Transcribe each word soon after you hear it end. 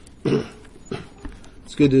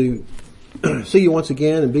good to see you once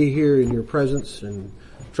again and be here in your presence, and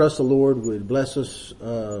trust the Lord would bless us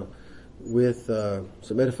with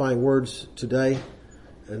some edifying words today,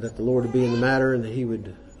 and that the Lord would be in the matter and that He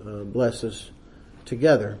would bless us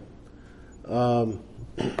together. I'd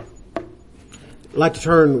like to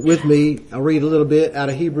turn with me. I'll read a little bit out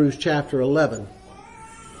of Hebrews chapter 11.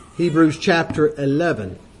 Hebrews chapter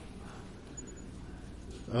 11.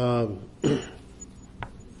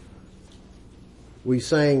 We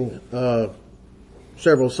sang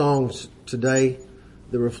several songs today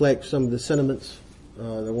that reflect some of the sentiments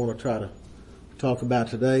that I want to try to talk about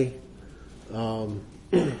today.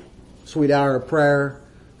 Sweet Hour of Prayer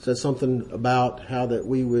says something about how that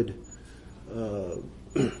we would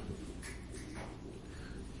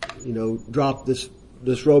drop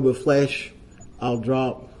this robe of flesh. I'll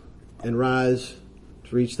drop and rise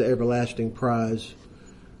to reach the everlasting prize.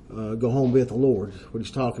 Go home with the Lord, what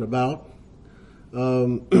he's talking about.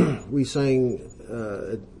 We sang,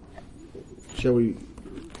 shall we,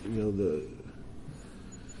 the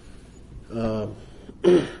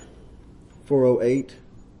 408,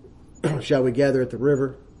 shall we gather at the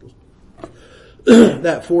river?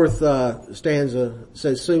 That fourth stanza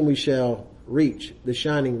says, soon we shall reach the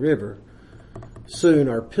shining river. Soon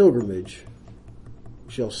our pilgrimage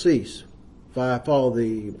shall cease. If I follow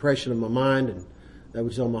the impression of my mind and that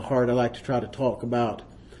was on my heart, I like to try to talk about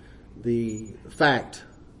the fact,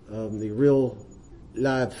 the real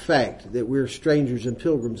live fact that we're strangers and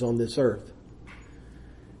pilgrims on this earth,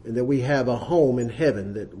 and that we have a home in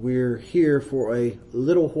heaven, that we're here for a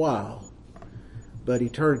little while, but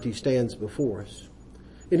eternity stands before us.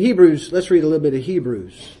 In Hebrews, let's read a little bit of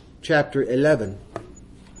Hebrews chapter 11,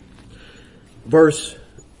 verse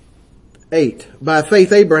 8. By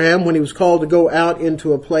faith Abraham, when he was called to go out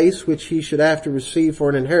into a place which he should after receive for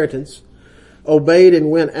an inheritance, obeyed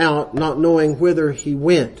and went out, not knowing whither he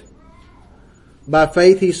went. By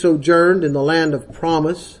faith he sojourned in the land of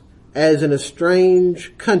promise, as in a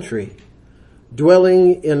strange country,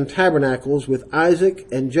 dwelling in tabernacles with Isaac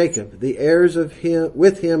and Jacob, the heirs of him,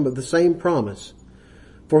 with him of the same promise.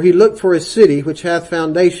 For he looked for a city which hath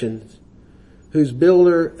foundations, whose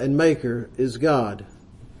builder and maker is God.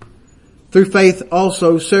 Through faith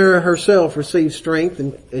also Sarah herself received strength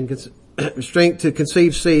and strength to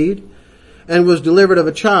conceive seed, and was delivered of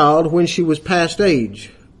a child when she was past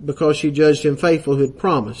age, because she judged him faithful who had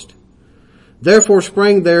promised. Therefore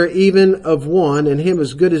sprang there even of one, and him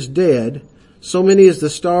as good as dead, so many as the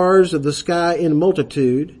stars of the sky in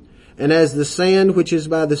multitude, and as the sand which is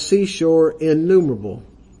by the seashore innumerable.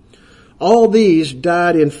 All these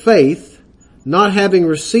died in faith, not having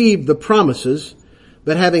received the promises,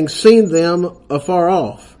 but having seen them afar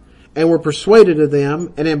off, and were persuaded of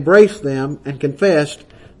them, and embraced them, and confessed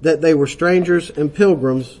that they were strangers and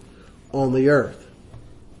pilgrims on the earth.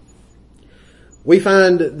 We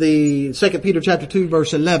find the 2 Peter chapter 2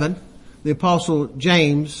 verse 11, the apostle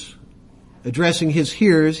James addressing his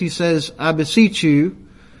hearers, he says, I beseech you,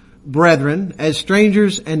 brethren, as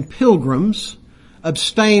strangers and pilgrims,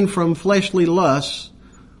 abstain from fleshly lusts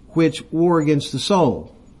which war against the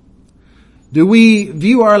soul. Do we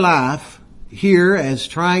view our life here as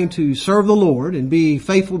trying to serve the Lord and be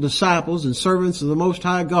faithful disciples and servants of the Most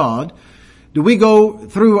High God? Do we go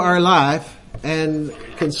through our life and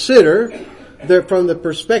consider that from the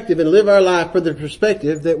perspective and live our life from the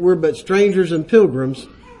perspective that we're but strangers and pilgrims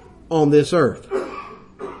on this earth?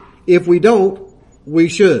 If we don't, we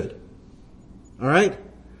should. All right?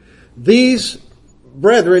 These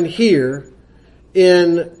brethren here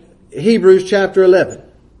in Hebrews chapter 11,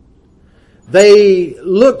 they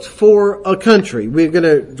looked for a country. We're going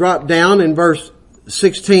to drop down in verse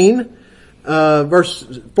 16.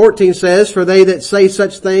 Verse 14 says, for they that say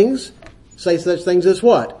such things as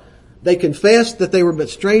what? They confessed that they were but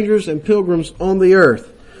strangers and pilgrims on the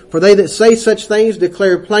earth. For they that say such things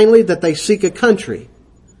declare plainly that they seek a country.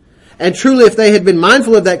 And truly, if they had been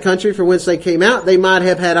mindful of that country from whence they came out, they might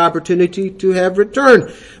have had opportunity to have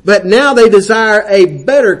returned. But now they desire a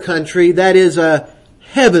better country, that is a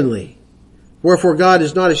heavenly. Wherefore God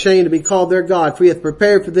is not ashamed to be called their God, for he hath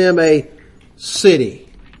prepared for them a city.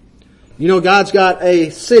 You know, God's got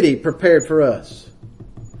a city prepared for us.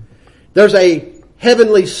 There's a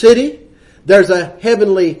heavenly city. There's a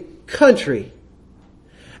heavenly country.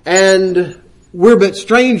 And we're but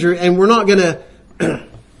stranger, and we're not gonna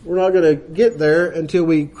get there until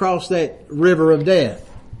we cross that river of death.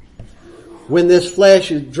 When this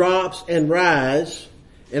flesh drops and rise,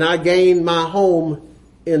 and I gain my home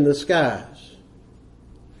in the skies.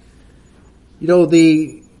 You know,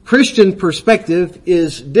 the Christian perspective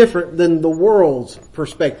is different than the world's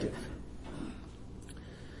perspective.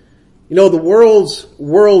 You know, the world's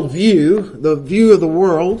worldview, the view of the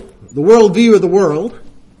world, the worldview of the world,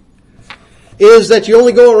 is that you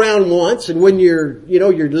only go around once, and when you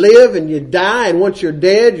live and you die, and once you're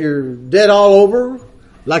dead all over,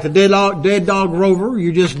 like a dead dog rover,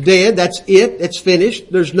 you're just dead, that's it, it's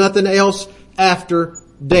finished, there's nothing else after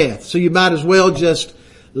death. So you might as well just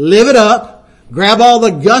live it up, grab all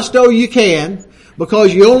the gusto you can,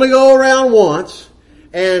 because you only go around once,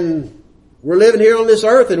 and we're living here on this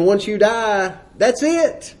earth, and once you die, that's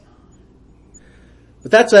it. But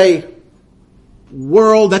that's an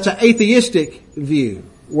atheistic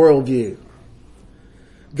worldview.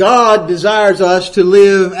 God desires us to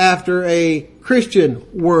live after a Christian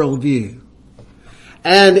worldview.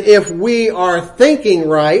 And if we are thinking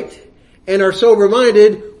right and are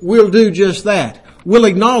sober-minded, we'll do just that. We'll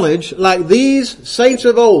acknowledge, like these saints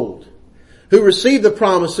of old who received the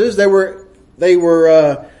promises, they were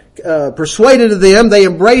persuaded of them, they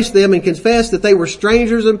embraced them and confessed that they were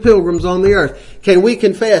strangers and pilgrims on the earth. Can we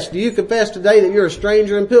confess? Do you confess today that you're a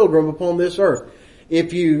stranger and pilgrim upon this earth?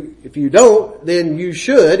 If you don't, then you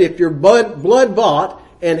should, if you're blood bought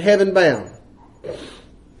and heaven bound.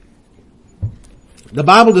 The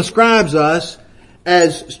Bible describes us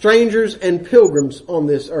as strangers and pilgrims on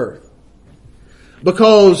this earth.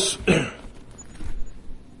 Because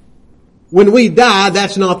when we die,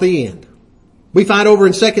 that's not the end. We find over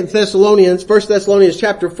in 1 Thessalonians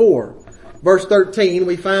chapter 4, verse 13,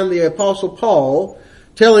 we find the Apostle Paul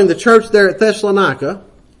telling the church there at Thessalonica,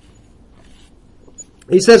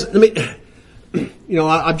 he says,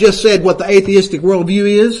 I've just said what the atheistic worldview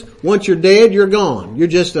is. Once you're dead, you're gone. You're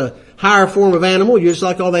just a higher form of animal. You're just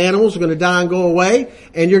like all the animals are going to die and go away,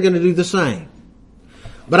 and you're going to do the same.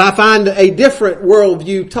 But I find a different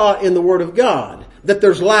worldview taught in the Word of God, that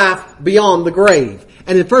there's life beyond the grave.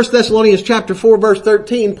 And in 1 Thessalonians chapter 4 verse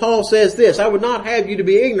 13, Paul says this, I would not have you to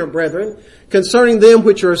be ignorant, brethren, concerning them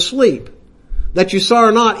which are asleep, that you sorrow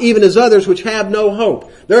not even as others which have no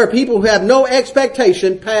hope. There are people who have no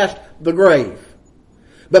expectation past the grave.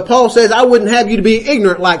 But Paul says, I wouldn't have you to be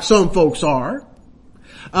ignorant like some folks are.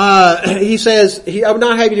 He says, I would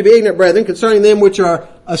not have you to be ignorant, brethren, concerning them which are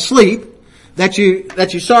asleep, that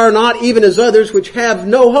you sorrow not even as others which have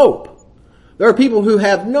no hope. There are people who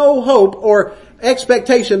have no hope or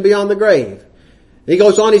expectation beyond the grave. He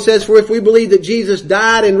goes on, he says, for if we believe that Jesus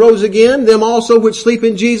died and rose again, them also which sleep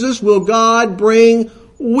in Jesus will God bring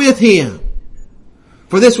with him.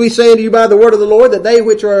 For this we say unto you by the word of the Lord, that they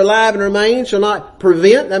which are alive and remain shall not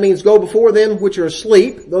prevent, that means go before them which are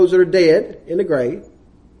asleep, those that are dead in the grave.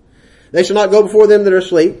 They shall not go before them that are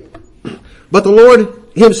asleep. But the Lord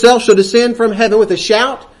himself shall descend from heaven with a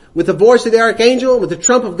shout, with the voice of the archangel, with the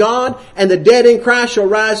trump of God, and the dead in Christ shall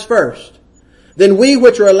rise first. Then we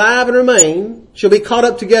which are alive and remain shall be caught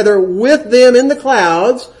up together with them in the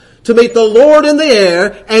clouds to meet the Lord in the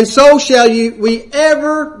air, and so shall we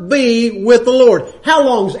ever be with the Lord. How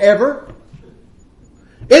long's ever?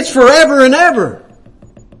 It's forever and ever.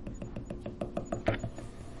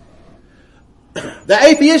 The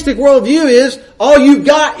atheistic worldview is all you've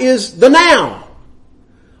got is the now.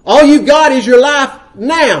 All you've got is your life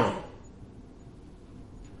now.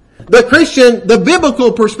 The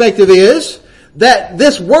biblical perspective is that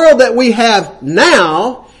this world that we have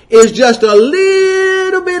now is just a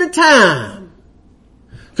little bit of time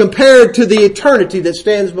compared to the eternity that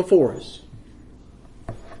stands before us.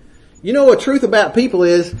 You know, a truth about people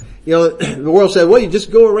is, the world said, well, you just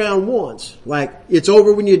go around once. Like, it's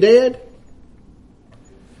over when you're dead.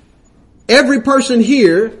 Every person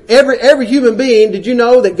here, every human being, did you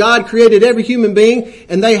know that God created every human being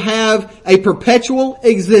and they have a perpetual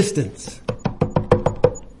existence?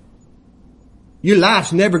 Your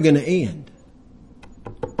life's never going to end.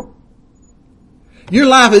 Your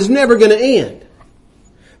life is never going to end.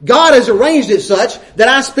 God has arranged it such that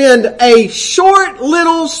I spend a short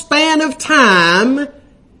little span of time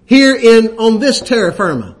here on this terra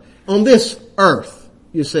firma, on this earth,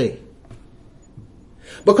 you see.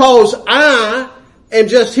 Because I am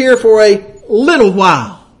just here for a little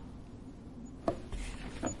while.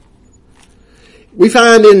 We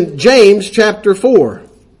find in James chapter 4.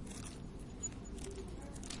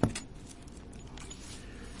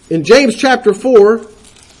 In James chapter 4,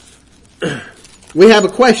 we have a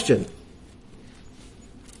question.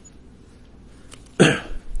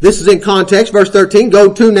 This is in context, verse 13.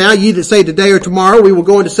 Go to now, ye that say today or tomorrow we will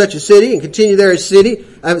go into such a city and continue there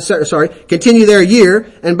continue there a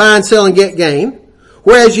year and buy and sell and get gain.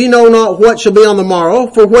 Whereas ye know not what shall be on the morrow,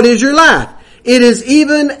 for what is your life? It is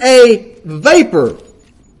even a vapor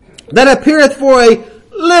that appeareth for a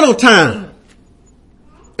little time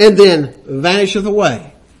and then vanisheth away.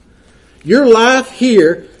 Your life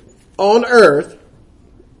here on earth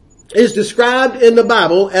is described in the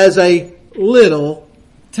Bible as a little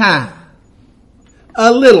time.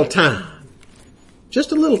 A little time.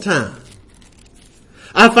 Just a little time.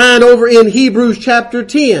 I find over in Hebrews chapter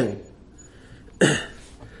 10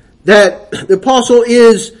 that the apostle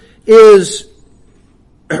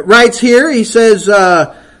writes here, he says,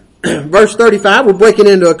 verse 35, we're breaking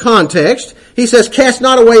into a context. He says, cast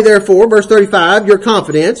not away therefore, verse 35, your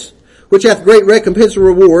confidence, which hath great recompense and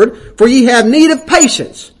reward, for ye have need of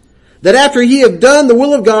patience, that after ye have done the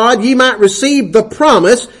will of God, ye might receive the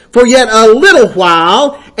promise. For yet a little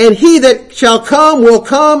while, and he that shall come will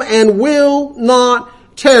come and will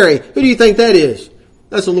not tarry. Who do you think that is?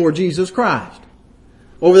 That's the Lord Jesus Christ.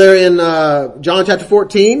 Over there in John chapter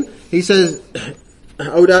 14, he says,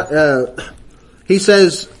 I would not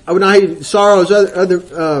hate sorrows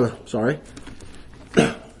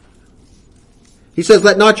He says,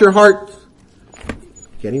 let not your heart,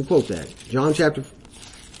 can't even quote that. John chapter,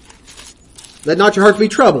 let not your hearts be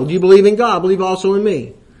troubled. You believe in God, believe also in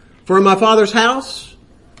me. For in my Father's house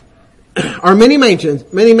are many mansions.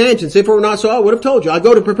 If it were not so, I would have told you. I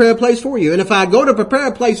go to prepare a place for you. And if I go to prepare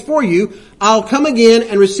a place for you, I'll come again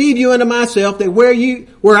and receive you unto myself, that where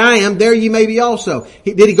I am, there you may be also.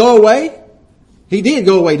 Did he go away? He did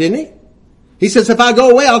go away, didn't he? He says, if I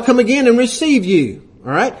go away, I'll come again and receive you.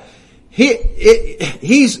 Alright?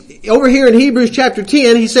 He's over here in Hebrews chapter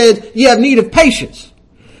 10, he said, you have need of patience.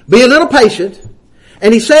 Be a little patient.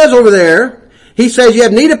 And he says over there, he says you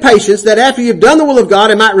have need of patience, that after you've done the will of God,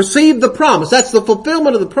 I might receive the promise. That's the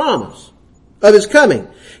fulfillment of the promise of his coming.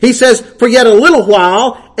 He says, for yet a little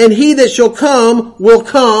while, and he that shall come will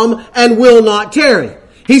come and will not tarry.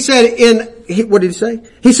 He said what did he say?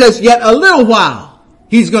 He says, yet a little while,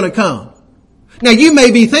 he's going to come. Now you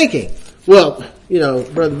may be thinking, well,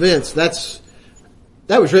 Brother Vince, that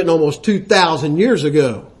was written almost 2,000 years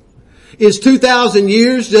ago. Is 2,000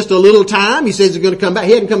 years just a little time? He says he's going to come back.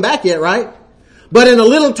 He hadn't come back yet, right? But in a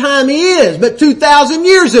little time he is. But 2,000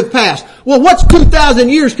 years have passed. Well, what's 2,000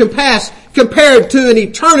 years compared to an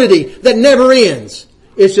eternity that never ends?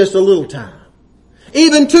 It's just a little time.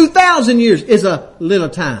 Even 2,000 years is a little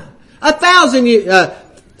time. 10,000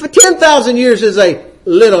 years is a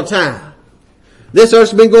little time. This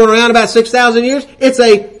earth's been going around about 6,000 years. It's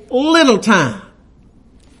a little time.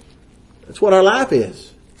 That's what our life is.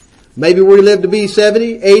 Maybe we live to be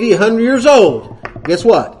 70, 80, 100 years old. Guess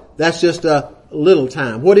what? That's just a little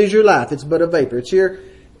time. What is your life? It's but a vapor. It's here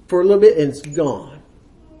for a little bit and it's gone.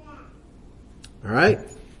 Alright?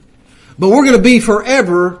 But we're going to be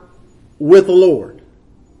forever with the Lord.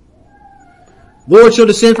 The Lord shall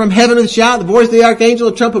descend from heaven with a shout, the voice of the archangel,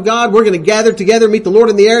 the trump of God. We're going to gather together, meet the Lord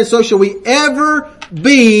in the air, and so shall we ever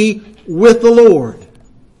be with the Lord.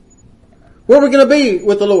 Where are we going to be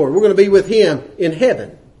with the Lord? We're going to be with Him in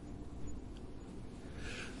heaven.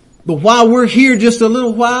 But while we're here just a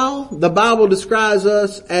little while, the Bible describes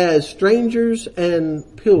us as strangers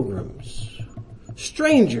and pilgrims.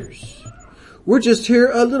 Strangers. We're just here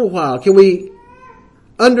a little while. Can we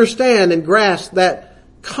understand and grasp that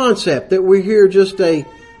concept that we're here just a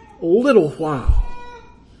little while?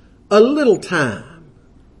 A little time,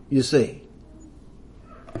 you see.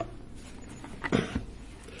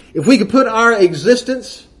 If we could put our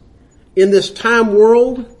existence in this time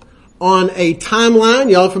world on a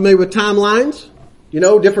timeline, y'all familiar with timelines?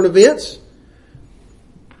 Different events.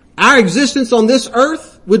 Our existence on this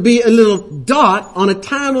earth would be a little dot on a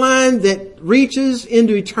timeline that reaches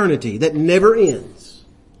into eternity, that never ends.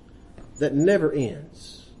 That never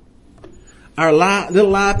ends. Our little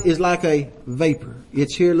life is like a vapor.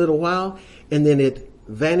 It's here a little while and then it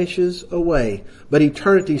vanishes away. But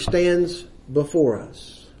eternity stands before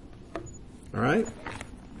us. Alright?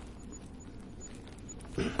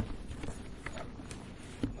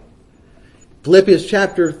 Philippians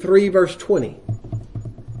chapter 3 verse 20. You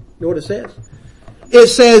know what it says? It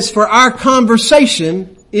says, for our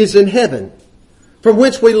conversation is in heaven, from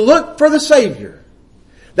which we look for the Savior.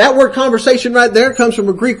 That word conversation right there comes from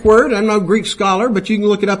a Greek word. I'm no Greek scholar, but you can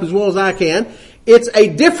look it up as well as I can. It's a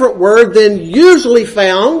different word than usually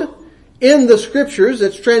found in the scriptures.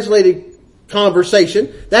 It's translated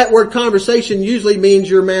conversation. That word conversation usually means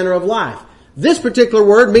your manner of life. This particular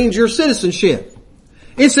word means your citizenship.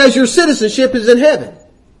 It says your citizenship is in heaven.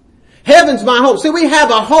 Heaven's my home. See, we have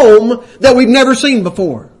a home that we've never seen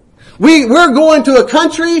before. We're going to a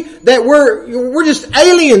country that we're just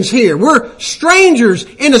aliens here. We're strangers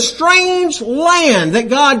in a strange land that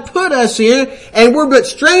God put us in, and we're but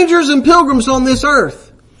strangers and pilgrims on this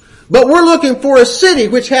earth. But we're looking for a city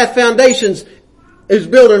which hath foundations, whose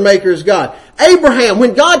builder and maker is God. Abraham,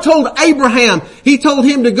 when God told Abraham, He told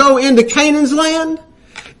him to go into Canaan's land.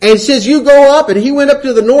 And it says you go up, and he went up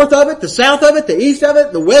to the north of it, the south of it, the east of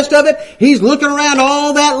it, the west of it. He's looking around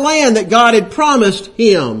all that land that God had promised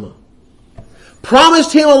him.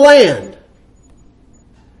 Promised him a land.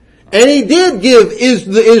 And he did give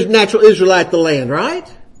the natural Israelite the land,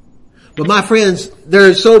 right? But my friends, there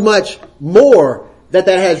is so much more that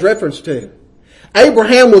has reference to.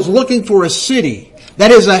 Abraham was looking for a city that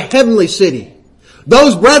is a heavenly city.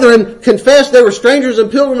 Those brethren confessed they were strangers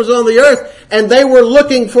and pilgrims on the earth, and they were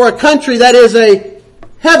looking for a country that is a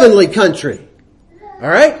heavenly country.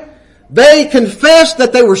 Alright? They confessed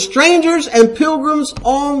that they were strangers and pilgrims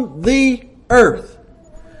on the earth.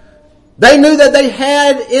 They knew that they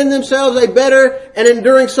had in themselves a better and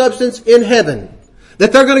enduring substance in heaven.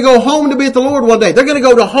 That they're going to go home to be with the Lord one day. They're going to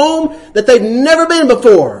go to home that they've never been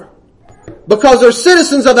before. Because they're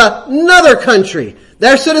citizens of another country.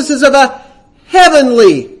 They're citizens of a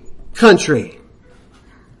heavenly country.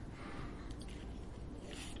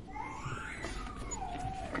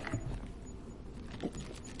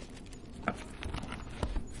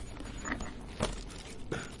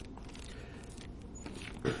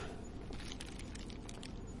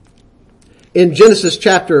 In Genesis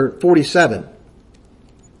chapter 47,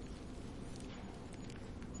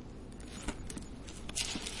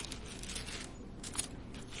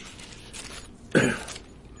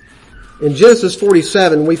 in Genesis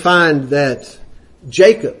 47, we find that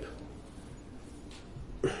Jacob,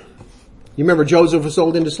 you remember Joseph was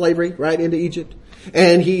sold into slavery, right, into Egypt?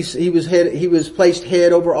 And he was placed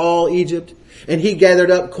head over all Egypt, and he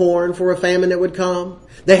gathered up corn for a famine that would come.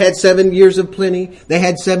 They had 7 years of plenty. They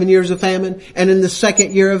had 7 years of famine. And in the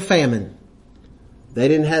second year of famine, they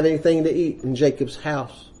didn't have anything to eat in Jacob's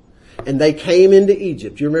house. And they came into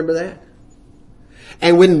Egypt. You remember that?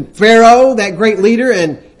 And when Pharaoh, that great leader,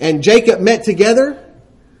 and Jacob met together,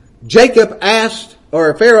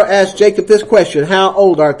 Pharaoh asked Jacob this question, how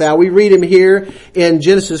old art thou? We read him here in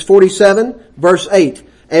Genesis 47, verse 8.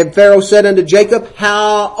 And Pharaoh said unto Jacob,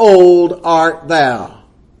 how old art thou?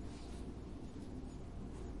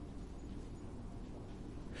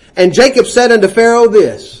 And Jacob said unto Pharaoh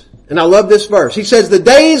this, and I love this verse. He says, the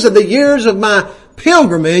days of the years of my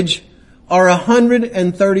pilgrimage are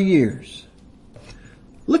 130 years.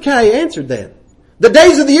 Look how he answered that. The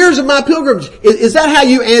days of the years of my pilgrimage. Is that how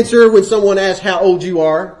you answer when someone asks how old you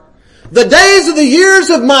are? The days of the years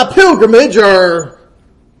of my pilgrimage are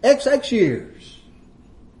XX years.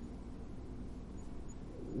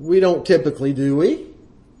 We don't typically, do we?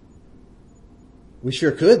 We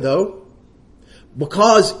sure could though.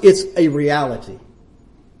 Because it's a reality.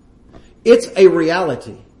 It's a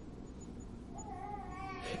reality.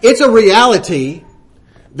 It's a reality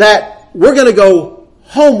that we're going to go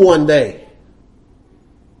home one day.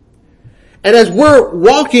 And as we're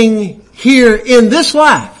walking here in this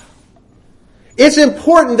life, it's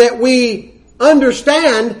important that we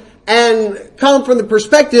understand and come from the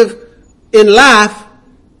perspective in life,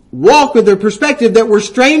 walk with the perspective that we're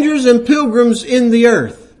strangers and pilgrims in the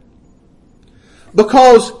earth.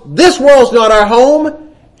 Because this world's not our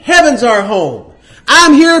home, heaven's our home.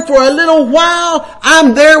 I'm here for a little while,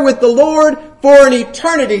 I'm there with the Lord for an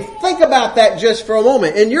eternity. Think about that just for a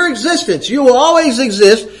moment. In your existence, you will always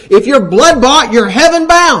exist. If you're blood bought, you're heaven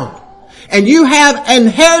bound. And you have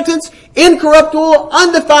inheritance, incorruptible,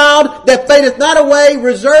 undefiled, that fadeth not away,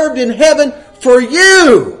 reserved in heaven for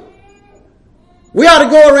you. We ought to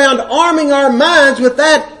go around arming our minds with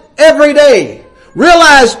that every day.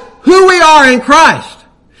 Realize who we are in Christ.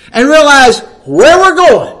 And realize where we're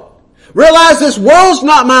going. Realize this world's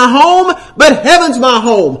not my home, but heaven's my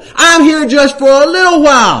home. I'm here just for a little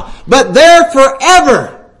while, but there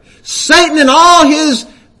forever. Satan and all his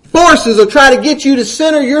forces will try to get you to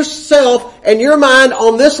center yourself and your mind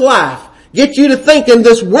on this life. Get you to thinking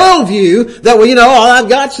this worldview that, well, all I've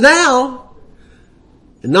got's now.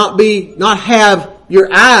 And not have your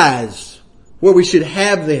eyes where we should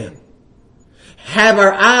have them. Have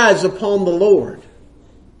our eyes upon the Lord.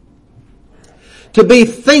 To be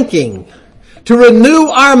thinking, to renew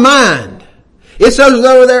our mind. It says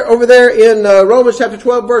over there in Romans chapter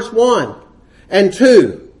 12 verse 1 and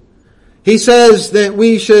 2. He says that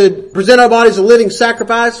we should present our bodies a living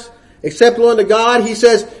sacrifice, acceptable unto God. He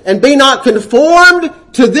says, and be not conformed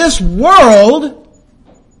to this world,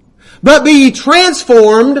 but be ye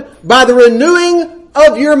transformed by the renewing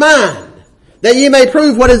of your mind, that ye may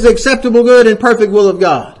prove what is the acceptable, good, and perfect will of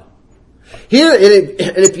God. Here, and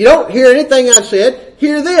if you don't hear anything I've said,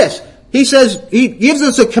 hear this. He says, he gives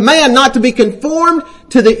us a command not to be conformed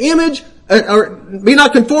to the image, or be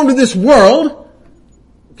not conformed to this world.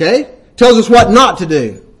 Okay? Tells us what not to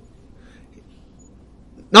do.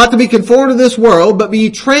 Not to be conformed to this world, but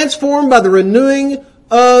be transformed by the renewing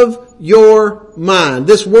of your mind.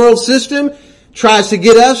 This world system tries to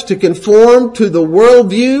get us to conform to the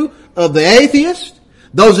worldview of the atheist,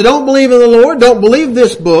 those that don't believe in the Lord, don't believe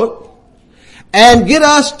this book, and get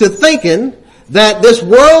us to thinking that this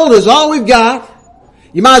world is all we've got.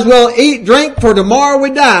 You might as well eat, drink, for tomorrow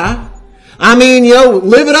we die. I mean,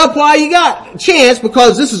 live it up while you got a chance,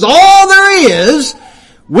 because this is all there is.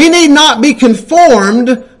 We need not be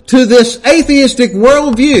conformed to this atheistic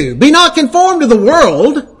worldview. Be not conformed to the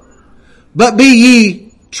world, but be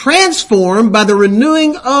ye transformed by the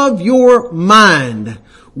renewing of your mind.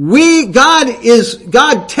 God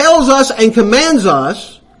tells us and commands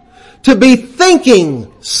us to be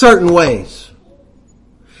thinking certain ways.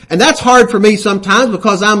 And that's hard for me sometimes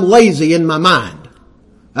because I'm lazy in my mind.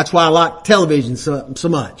 That's why I like television so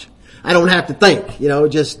much. I don't have to think,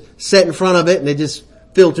 just sit in front of it and it just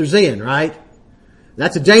filters in, right?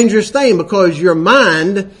 That's a dangerous thing because your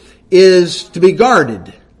mind is to be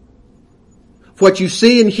guarded. What you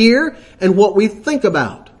see and hear and what we think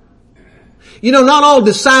about. Not all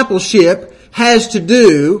discipleship has to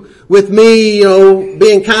do with me,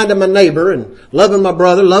 being kind to my neighbor and loving my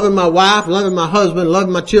brother, loving my wife, loving my husband,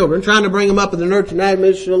 loving my children, trying to bring them up in the nurture and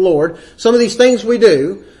admonition of the Lord. Some of these things we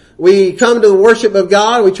do. We come to the worship of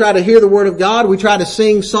God. We try to hear the Word of God. We try to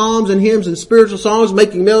sing psalms and hymns and spiritual songs,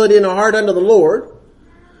 making melody in our heart unto the Lord.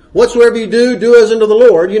 Whatsoever you do, do as unto the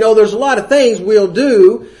Lord. There's a lot of things we'll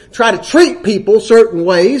do, try to treat people certain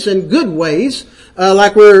ways and good ways,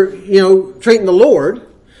 like we're, treating the Lord.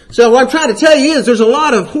 So what I'm trying to tell you is there's a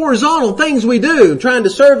lot of horizontal things we do, trying to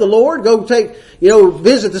serve the Lord, go take,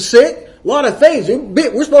 visit the sick, a lot of things.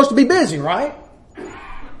 We're supposed to be busy, right?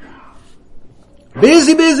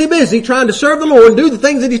 Busy, trying to serve the Lord and do the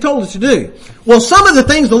things that He told us to do. Well, some of the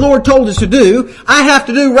things the Lord told us to do, I have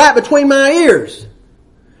to do right between my ears.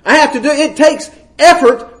 It takes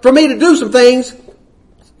effort for me to do some things.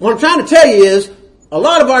 What I'm trying to tell you is, a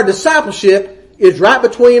lot of our discipleship is right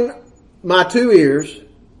between my two ears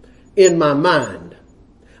in my mind.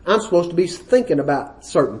 I'm supposed to be thinking about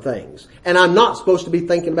certain things. And I'm not supposed to be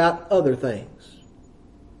thinking about other things.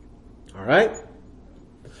 Alright?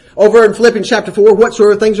 Over in Philippians chapter 4,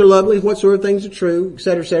 whatsoever things are lovely, whatsoever things are true,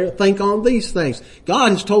 etc., etc., think on these things.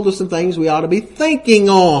 God has told us some things we ought to be thinking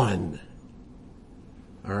on.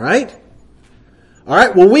 Alright?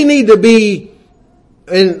 Alright, well we need to be,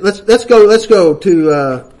 and let's go to,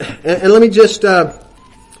 and let me just, so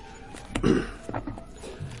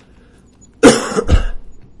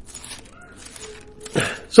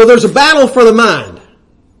there's a battle for the mind.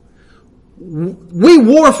 We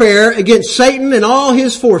warfare against Satan and all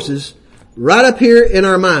his forces right up here in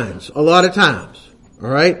our minds a lot of times.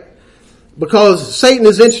 Alright? Because Satan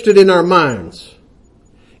is interested in our minds.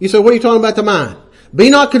 You say, what are you talking about the mind? Be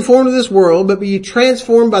not conformed to this world, but be ye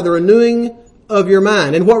transformed by the renewing of your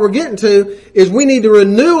mind. And what we're getting to is we need to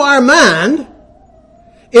renew our mind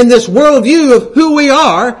in this worldview of who we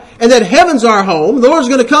are and that heaven's our home. The Lord's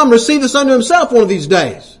going to come receive us unto Himself one of these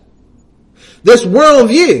days. This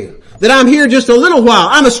worldview that I'm here just a little while.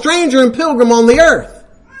 I'm a stranger and pilgrim on the earth.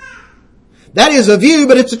 That is a view,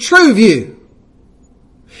 but it's a true view.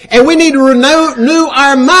 And we need to renew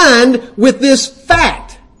our mind with this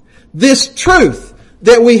fact, this truth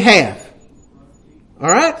that we have.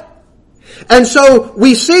 Alright? And so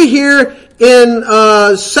we see here in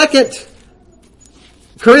 2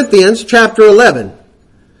 Corinthians chapter 11.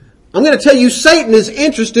 I'm going to tell you Satan is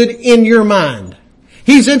interested in your mind.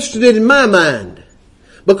 He's interested in my mind.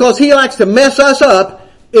 Because he likes to mess us up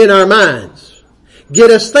in our minds.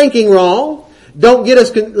 Get us thinking wrong. Don't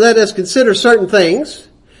let us consider certain things.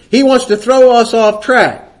 He wants to throw us off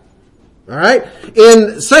track. Alright?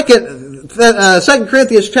 In 2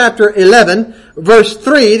 Corinthians chapter 11, verse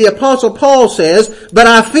 3, the Apostle Paul says, "But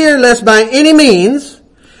I fear lest by any means,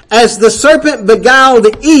 as the serpent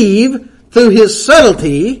beguiled Eve through his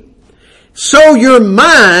subtlety, so your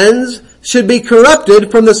minds should be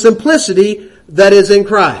corrupted from the simplicity that is in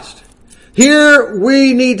Christ." Here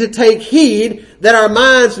we need to take heed that our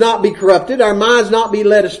minds not be corrupted, our minds not be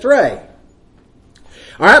led astray.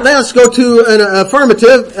 Alright, let's go to an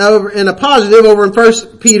affirmative and a positive over in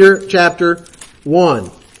 1 Peter chapter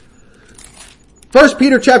 1. 1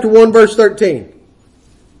 Peter chapter 1 verse 13.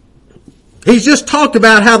 He's just talked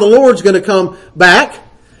about how the Lord's going to come back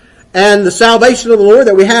and the salvation of the Lord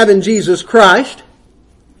that we have in Jesus Christ.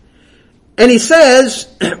 And he says,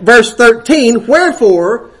 verse 13,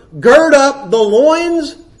 "Wherefore, gird up the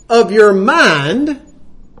loins of your mind,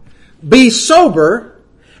 be sober,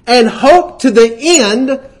 and hope to the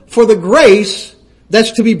end for the grace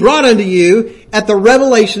that's to be brought unto you at the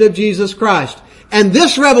revelation of Jesus Christ." And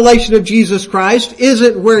this revelation of Jesus Christ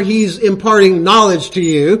isn't where He's imparting knowledge to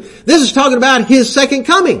you. This is talking about His second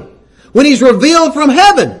coming, when He's revealed from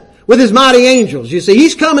heaven with His mighty angels. You see,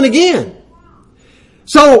 He's coming again.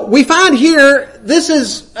 So we find here, this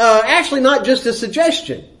is actually not just a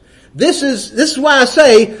suggestion. This is why I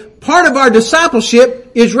say part of our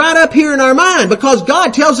discipleship is right up here in our mind, because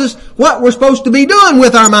God tells us what we're supposed to be doing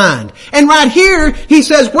with our mind. And right here, He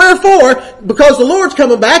says, wherefore, because the Lord's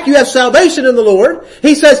coming back, you have salvation in the Lord.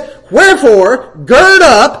 He says, wherefore, gird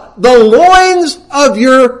up the loins of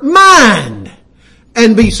your mind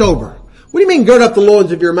and be sober. What do you mean gird up the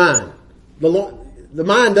loins of your mind? The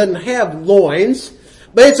mind doesn't have loins,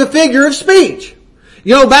 but it's a figure of speech.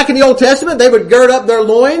 You know, back in the Old Testament, they would gird up their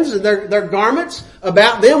loins and their garments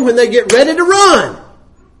about them when they get ready to run.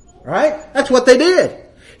 Right? That's what they did.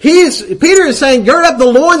 Peter is saying, gird up the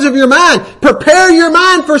loins of your mind. Prepare your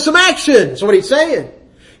mind for some action. That's what he's saying.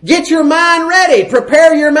 Get your mind ready.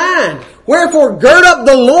 Prepare your mind. Wherefore, gird up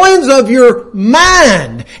the loins of your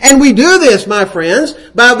mind. And we do this, my friends,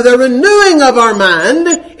 by the renewing of our mind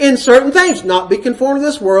in certain things. Not be conformed to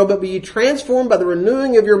this world, but be transformed by the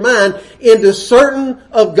renewing of your mind into certain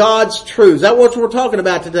of God's truths. That's what we're talking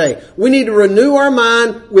about today. We need to renew our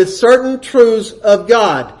mind with certain truths of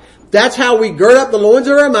God. That's how we gird up the loins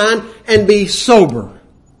of our mind and be sober.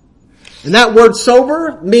 And that word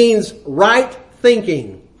sober means right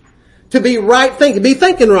thinking. To be right thinking. Be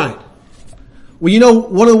thinking right. Well, you know,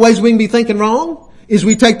 one of the ways we can be thinking wrong is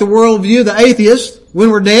we take the world view of the atheist. When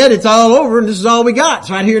we're dead, it's all over and this is all we got. It's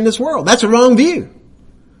right here in this world. That's a wrong view.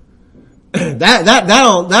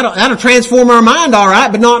 That'll transform our mind all right,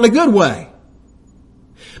 but not in a good way.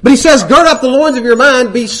 But he says, gird up the loins of your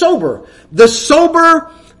mind, be sober. The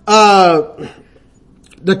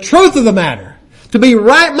truth of the matter, to be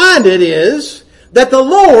right-minded is that the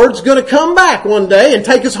Lord's going to come back one day and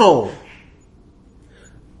take us home.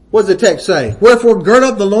 What does the text say? Wherefore gird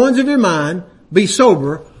up the loins of your mind, be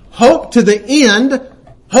sober, hope to the end, and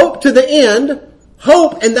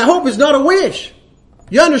the hope is not a wish.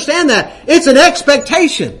 You understand that? It's an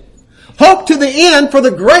expectation. Hope to the end for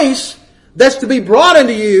the grace that's to be brought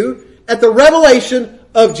unto you at the revelation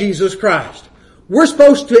of Jesus Christ. We're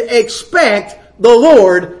supposed to expect the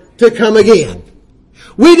Lord to come again.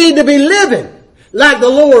 We need to be living like the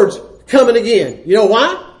Lord's coming again. You know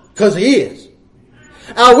why? Because He is.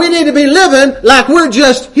 We need to be living like we're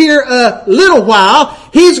just here a little while.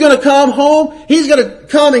 He's going to come home. He's going to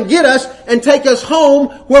come and get us and take us home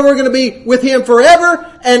where we're going to be with Him forever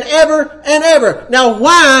and ever and ever. Now,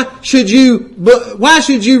 why should you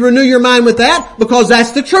renew your mind with that? Because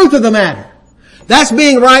that's the truth of the matter. That's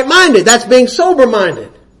being right-minded. That's being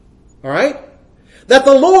sober-minded. All right? That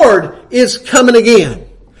the Lord is coming again.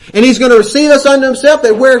 And He's going to receive us unto Himself,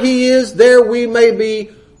 that where He is, there we may be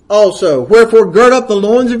also. Wherefore, gird up the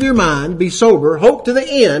loins of your mind, be sober, hope to the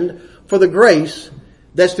end for the grace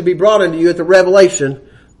that's to be brought unto you at the revelation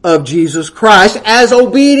of Jesus Christ, as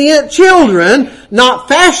obedient children, not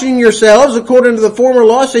fashioning yourselves according to the former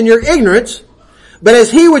lusts in your ignorance, but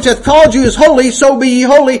as He which hath called you is holy, so be ye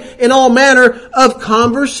holy in all manner of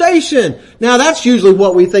conversation. Now that's usually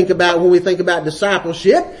what we think about when we think about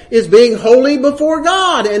discipleship, is being holy before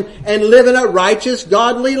God and living a righteous,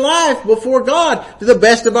 godly life before God to the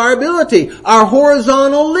best of our ability. Our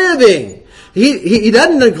horizontal living. He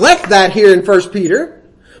doesn't neglect that here in 1 Peter.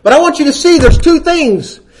 But I want you to see there's two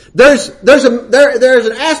things. There's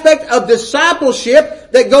an aspect of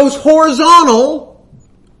discipleship that goes horizontal.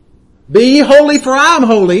 Be ye holy, for I am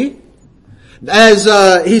holy. As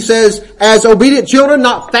he says, as obedient children,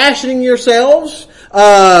 not fashioning yourselves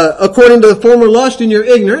according to the former lust in your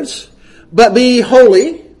ignorance, but be ye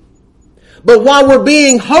holy. But while we're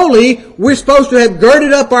being holy, we're supposed to have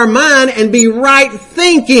girded up our mind and be right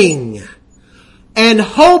thinking, and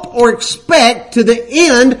hope or expect to the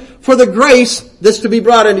end for the grace that's to be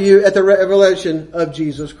brought unto you at the revelation of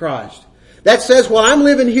Jesus Christ. That says, while I'm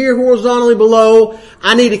living here horizontally below,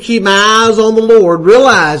 I need to keep my eyes on the Lord,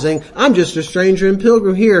 realizing I'm just a stranger and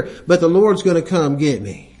pilgrim here, but the Lord's going to come get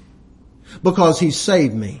me because He's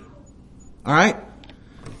saved me. All right?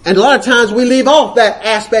 And a lot of times we leave off that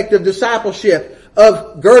aspect of discipleship,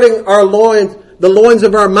 of girding our loins, the loins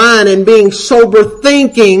of our mind, and being sober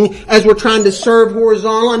thinking as we're trying to serve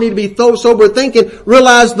horizontal. I need to be sober thinking,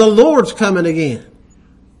 realize the Lord's coming again.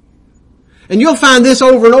 And you'll find this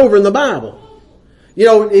over and over in the Bible. You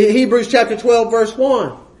know, Hebrews chapter 12 verse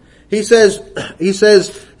 1. He says,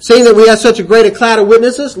 seeing that we have such a great a cloud of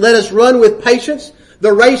witnesses, let us run with patience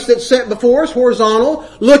the race that's set before us, horizontal,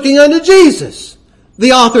 looking unto Jesus,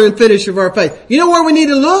 the author and finisher of our faith. You know where we need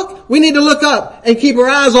to look? We need to look up and keep our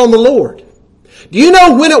eyes on the Lord. Do you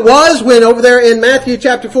know when it was, when over there in Matthew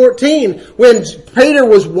chapter 14, when Peter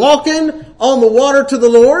was walking on the water to the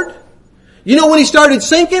Lord? You know when he started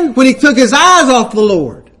sinking? When he took his eyes off the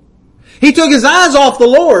Lord. He took his eyes off the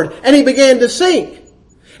Lord and he began to sink.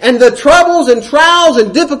 And the troubles and trials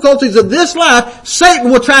and difficulties of this life,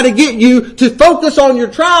 Satan will try to get you to focus on your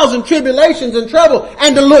trials and tribulations and trouble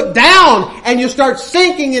and to look down, and you start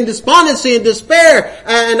sinking in despondency and despair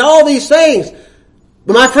and all these things.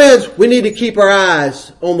 But my friends, we need to keep our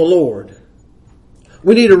eyes on the Lord.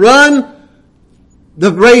 We need to run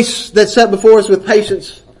the race that's set before us with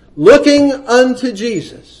patience, looking unto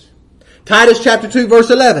Jesus. Titus chapter 2 verse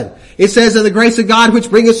 11. It says, "And the grace of God which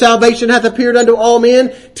bringeth salvation hath appeared unto all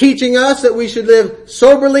men, teaching us that we should live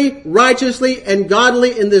soberly, righteously, and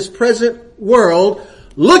godly in this present world,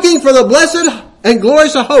 looking for the blessed and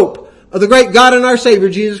glorious hope of the great God and our Savior,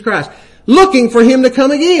 Jesus Christ." Looking for Him to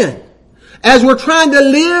come again. As we're trying to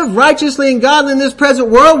live righteously and godly in this present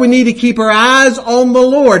world, we need to keep our eyes on the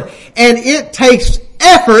Lord. And it takes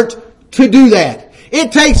effort to do that.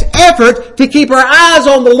 It takes effort to keep our eyes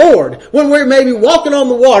on the Lord. When we're maybe walking on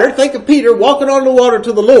the water, think of Peter walking on the water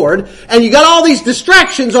to the Lord, and you got all these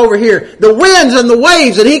distractions over here, the winds and the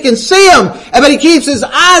waves, and he can see them, but he keeps his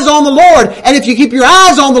eyes on the Lord. And if you keep your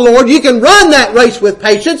eyes on the Lord, you can run that race with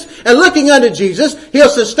patience, and looking unto Jesus, He'll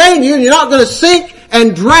sustain you, and you're not going to sink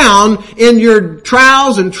and drown in your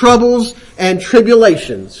trials and troubles and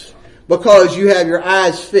tribulations, because you have your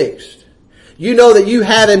eyes fixed. You know that you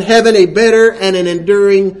have in heaven a better and an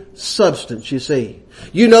enduring substance, you see.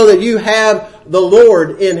 You know that you have the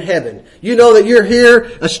Lord in heaven. You know that you're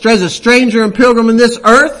here as a stranger and pilgrim in this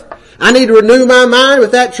earth. I need to renew my mind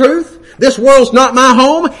with that truth. This world's not my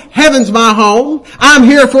home. Heaven's my home. I'm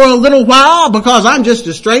here for a little while because I'm just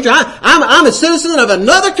a stranger. I'm a citizen of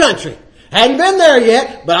another country. Hadn't been there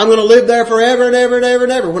yet, but I'm going to live there forever and ever and ever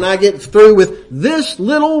and ever when I get through with this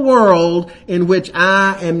little world in which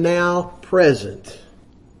I am now present.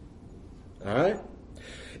 Alright?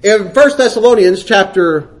 In 1 Thessalonians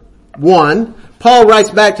chapter 1, Paul writes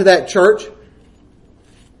back to that church,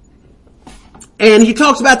 and he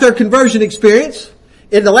talks about their conversion experience.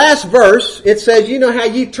 In the last verse, it says, "You know how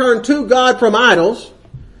you turn to God from idols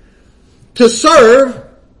to serve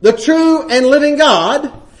the true and living God,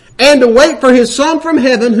 and to wait for His Son from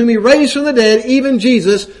heaven, whom He raised from the dead, even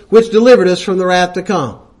Jesus, which delivered us from the wrath to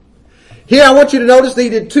come." Here I want you to notice that He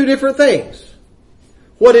did two different things.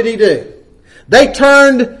 What did He do? They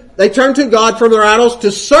turned to God from their idols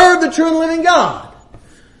to serve the true and living God,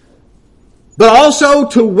 but also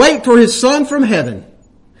to wait for His Son from heaven.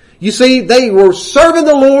 You see, they were serving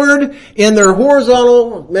the Lord in their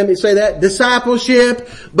horizontal, let me say that, discipleship,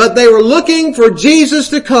 but they were looking for Jesus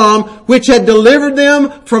to come, which had delivered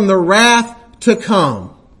them from the wrath to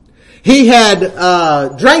come. He had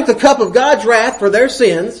drank the cup of God's wrath for their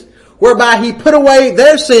sins, whereby He put away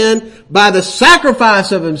their sin by the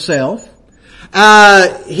sacrifice of Himself.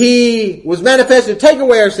 He was manifested to take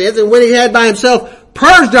away our sins, and when He had by Himself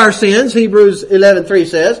purged our sins, Hebrews 11:3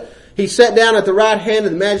 says, He sat down at the right hand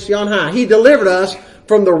of the Majesty on high. He delivered us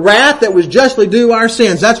from the wrath that was justly due our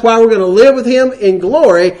sins. That's why we're going to live with Him in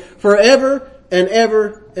glory forever and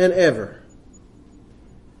ever and ever.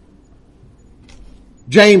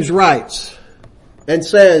 James writes and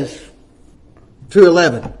says,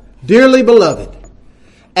 2:11, "Dearly beloved,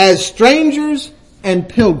 as strangers and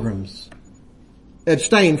pilgrims,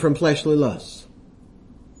 abstain from fleshly lusts."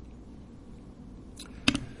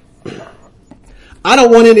 I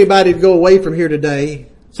don't want anybody to go away from here today.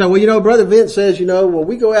 So, well, Brother Vince says,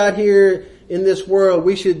 we go out here in this world,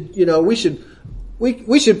 we should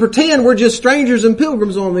pretend we're just strangers and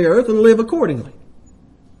pilgrims on the earth and live accordingly.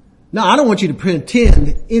 No, I don't want you to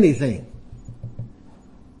pretend anything.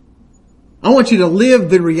 I want you to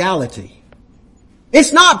live the reality.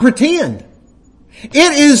 It's not pretend.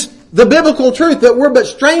 It is the biblical truth that we're but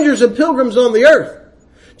strangers and pilgrims on the earth.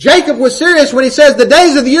 Jacob was serious when he says, "The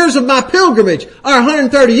days of the years of my pilgrimage are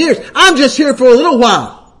 130 years. I'm just here for a little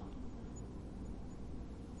while."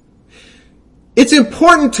 It's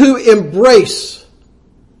important to embrace.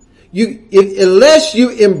 Unless you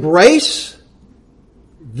embrace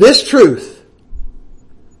this truth,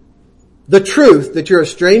 the truth that you're a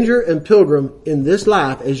stranger and pilgrim in this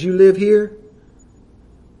life as you live here,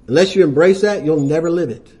 unless you embrace that, you'll never live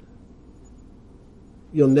it.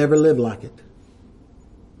 You'll never live like it.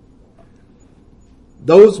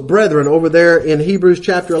 Those brethren over there in Hebrews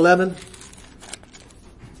chapter 11,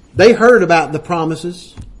 they heard about the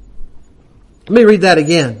promises. Let me read that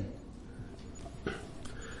again.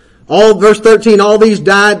 Verse 13, all these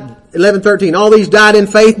died, 11:13, all these died in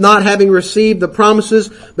faith, not having received the promises,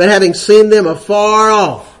 but having seen them afar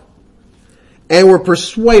off, and were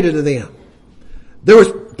persuaded of them. There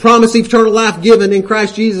was promise of eternal life given in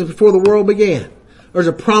Christ Jesus before the world began. There's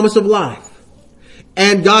a promise of life.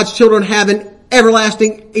 And God's children have an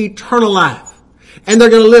everlasting eternal life. And they're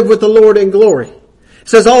going to live with the Lord in glory. It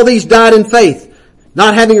says all these died in faith,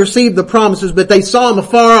 not having received the promises, but they saw them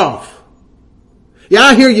afar off. Yeah,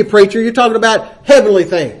 I hear you, preacher. You're talking about heavenly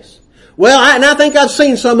things. Well, I think I've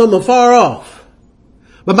seen some of them afar off.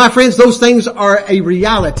 But my friends, those things are a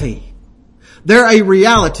reality. They're a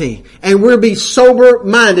reality. And we'll be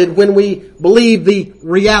sober-minded when we believe the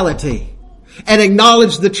reality and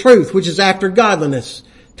acknowledge the truth, which is after godliness,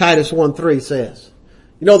 Titus 1:3 says.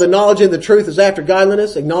 You know, the knowledge of the truth is after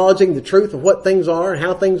godliness, acknowledging the truth of what things are and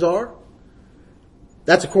how things are.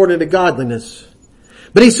 That's according to godliness.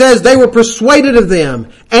 But he says they were persuaded of them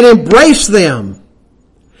and embraced them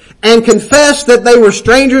and confessed that they were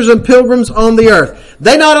strangers and pilgrims on the earth.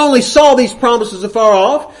 They not only saw these promises afar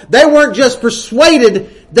off, they weren't just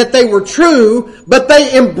persuaded that they were true, but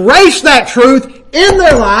they embraced that truth in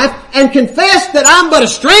their life and confessed that I'm but a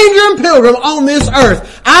stranger and pilgrim on this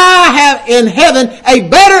earth. I have in heaven a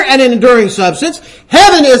better and enduring substance.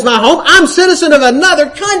 Heaven is my home. I'm citizen of another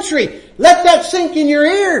country. Let that sink in your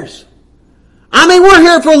ears. I mean, we're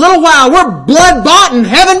here for a little while. We're blood bought and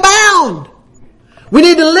heaven bound. We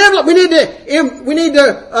need to live, we need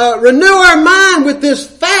to renew our mind with this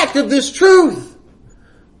fact of this truth.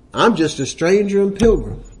 I'm just a stranger and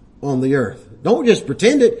pilgrim on the earth. Don't just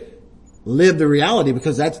pretend it. Live the reality,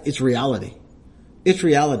 because it's reality. It's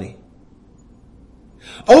reality.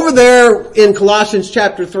 Over there in Colossians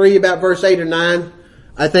chapter 3, about verse 8 or 9,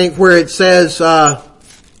 I think, where it says, let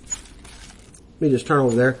me just turn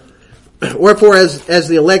over there. Wherefore as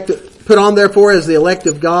the elect, put on therefore as the elect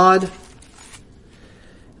of God.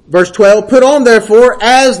 Verse 12, put on therefore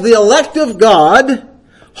as the elect of God,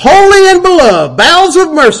 holy and beloved, bowels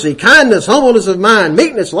of mercy, kindness, humbleness of mind,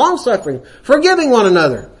 meekness, long-suffering, forgiving one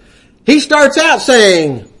another. He starts out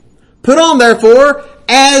saying, put on therefore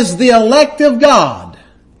as the elect of God.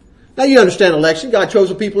 Now you understand election. God chose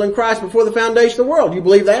the people in Christ before the foundation of the world. Do you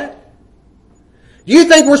believe that? Do you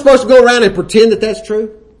think we're supposed to go around and pretend that that's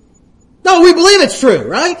true? No, we believe it's true,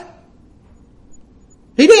 right?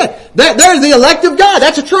 He did. There's the elect of God.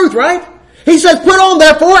 That's the truth, right? He says, put on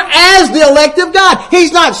therefore as the elect of God.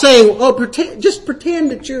 He's not saying, just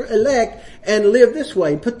pretend that you're elect and live this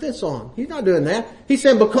way. Put this on. He's not doing that. He's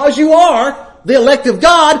saying, because you are the elect of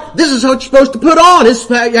God, this is what you're supposed to put on. This is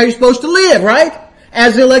how you're supposed to live, right?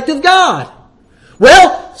 As the elect of God.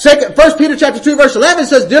 Well, 1 Peter chapter 2 verse 11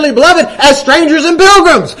 says, dearly beloved, as strangers and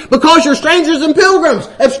pilgrims, because you're strangers and pilgrims,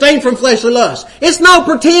 abstain from fleshly lust. It's no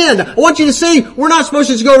pretend. I want you to see, we're not supposed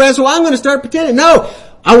to just go around, so I'm going to start pretending. No,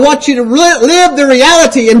 I want you to live the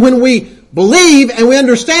reality. And when we believe and we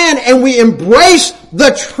understand and we embrace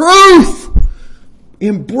the truth,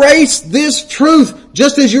 embrace this truth,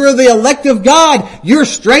 just as you're the elect of God, you're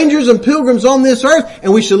strangers and pilgrims on this earth,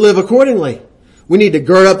 and we should live accordingly. We need to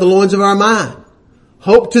gird up the loins of our mind.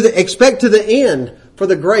 Expect to the end for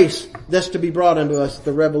the grace that's to be brought unto us,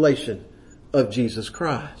 the revelation of Jesus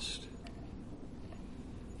Christ.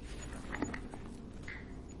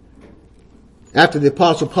 After the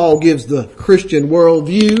Apostle Paul gives the Christian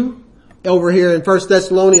worldview over here in 1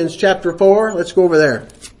 Thessalonians chapter 4, let's go over there.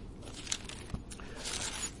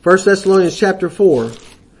 1 Thessalonians chapter 4.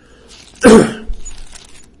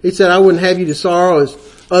 He said, I wouldn't have you to sorrow as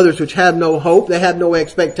others which have no hope. They have no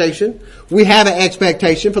expectation. We have an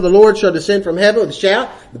expectation, for the Lord shall descend from heaven with a shout,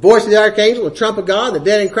 the voice of the archangel, the trump of God, the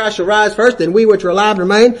dead in Christ shall rise first, then we which are alive and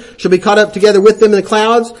remain shall be caught up together with them in the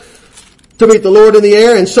clouds to meet the Lord in the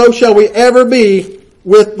air, and so shall we ever be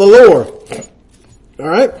with the Lord.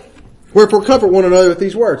 Alright? Wherefore comfort one another with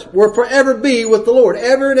these words. We'll forever be with the Lord.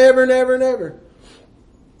 Ever and ever and ever and ever.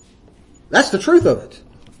 That's the truth of it.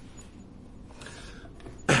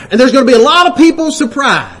 And there's going to be a lot of people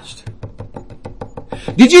surprised.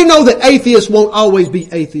 Did you know that atheists won't always be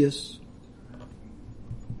atheists?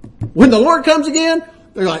 When the Lord comes again,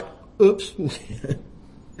 they're like, oops.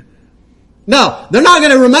 No, they're not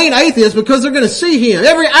going to remain atheists because they're going to see Him.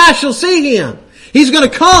 Every eye shall see Him. He's going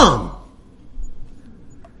to come.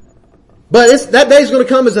 But that day's going to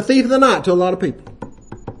come as a thief in the night to a lot of people.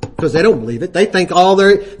 Because they don't believe it. They think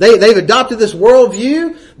they've adopted this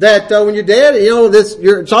worldview that when you're dead,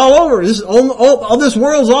 it's all over. All this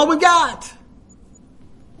world's all we got.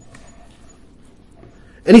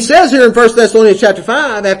 And he says here in 1 Thessalonians chapter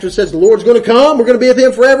 5, after it says the Lord's going to come, we're going to be with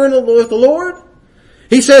Him forever and with the Lord.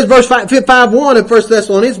 He says, verse 5:1 of 1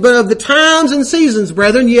 Thessalonians, but of the times and seasons,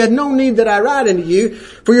 brethren, ye have no need that I write unto you,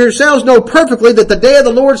 for yourselves know perfectly that the day of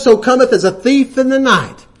the Lord so cometh as a thief in the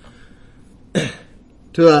night.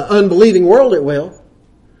 To an unbelieving world it will.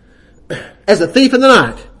 As a thief in the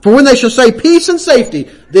night. For when they shall say peace and safety,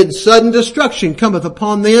 then sudden destruction cometh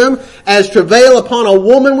upon them as travail upon a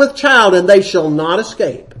woman with child, and they shall not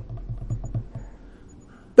escape.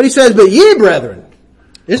 But he says, but ye, brethren,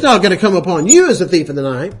 it's not going to come upon you as a thief in the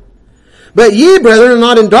night. But ye, brethren, are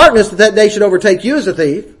not in darkness that day should overtake you as a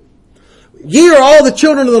thief. Ye are all the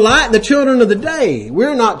children of the light and the children of the day.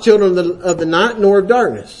 We're not children of the night nor of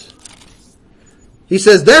darkness. He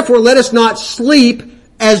says, therefore let us not sleep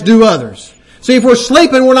as do others. See, if we're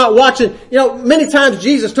sleeping, we're not watching. You know, many times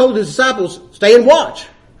Jesus told his disciples, stay and watch.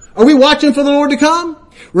 Are we watching for the Lord to come?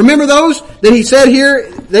 Remember those that he said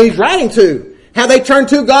here that he's writing to? How they turned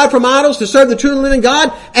to God from idols to serve the true and living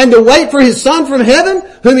God and to wait for his Son from heaven,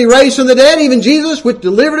 whom he raised from the dead, even Jesus, which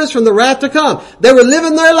delivered us from the wrath to come. They were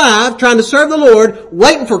living their life trying to serve the Lord,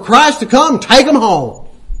 waiting for Christ to come, take them home.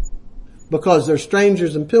 Because they're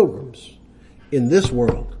strangers and pilgrims in this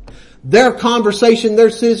world. Their conversation, their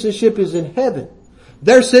citizenship is in heaven.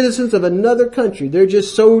 They're citizens of another country. They're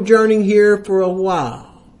just sojourning here for a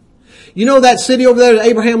while. You know that city over there that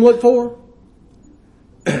Abraham looked for?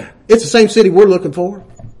 It's the same city we're looking for.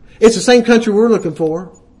 It's the same country we're looking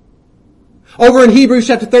for. Over in Hebrews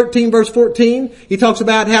chapter 13 verse 14, he talks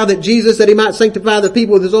about how that Jesus, that he might sanctify the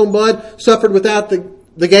people with his own blood, suffered without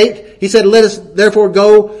the gate. He said, let us therefore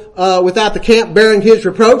go without the camp bearing his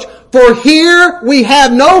reproach. For here we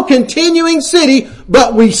have no continuing city,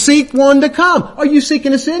 but we seek one to come. Are you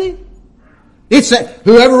seeking a city? It's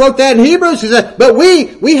whoever wrote that in Hebrews, he said, but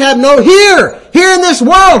we have no here in this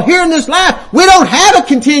world, here in this life. We don't have a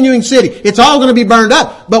continuing city. It's all going to be burned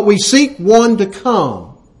up, but we seek one to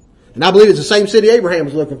come. And I believe it's the same city Abraham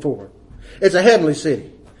was looking for. It's a heavenly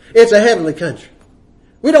city. It's a heavenly country.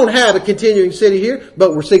 We don't have a continuing city here,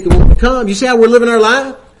 but we're seeking one to come. You see how we're living our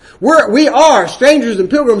life? We are strangers and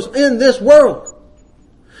pilgrims in this world.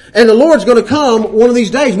 And the Lord's going to come one of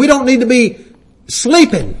these days. We don't need to be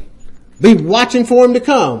sleeping. Be watching for him to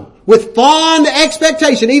come. With fond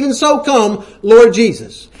expectation, even so come, Lord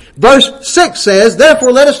Jesus. Verse 6 says,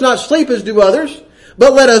 therefore let us not sleep as do others,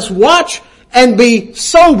 but let us watch and be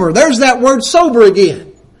sober. There's that word sober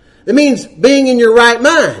again. It means being in your right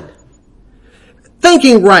mind.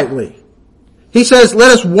 Thinking rightly. He says,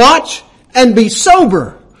 let us watch and be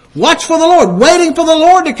sober. Watch for the Lord, waiting for the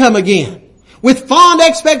Lord to come again. With fond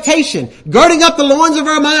expectation, girding up the loins of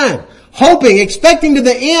our mind, hoping, expecting to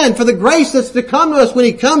the end for the grace that's to come to us when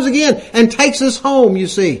he comes again and takes us home, you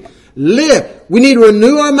see. Live. We need to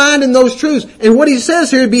renew our mind in those truths. And what he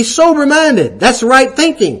says here, be sober-minded. That's right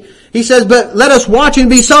thinking. He says, but let us watch and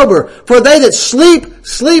be sober. For they that sleep,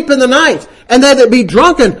 sleep in the night. And they that be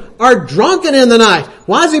drunken are drunken in the night.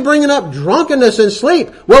 Why is he bringing up drunkenness and sleep?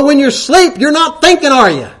 Well, when you're asleep, you're not thinking,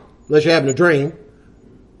 are you? Unless you're having a dream.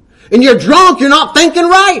 And you're drunk, you're not thinking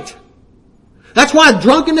right. That's why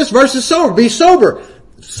drunkenness versus sober. Be sober.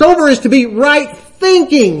 Sober is to be right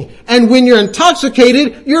thinking. And when you're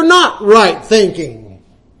intoxicated, you're not right thinking.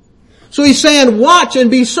 So he's saying, watch and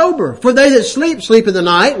be sober. For they that sleep, sleep in the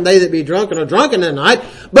night, and they that be drunken are drunken in the night.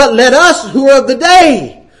 But let us who are of the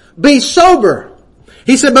day be sober.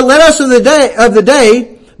 He said, but let us of the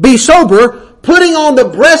day be sober, putting on the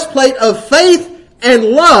breastplate of faith and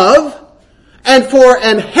love, and for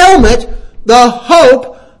an helmet, the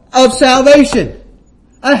hope of salvation.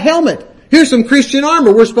 A helmet. Here's some Christian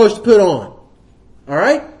armor we're supposed to put on.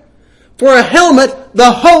 Alright? For a helmet,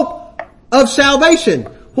 the hope of salvation.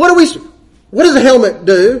 What does a helmet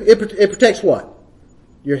do? It protects what?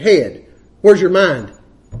 Your head. Where's your mind?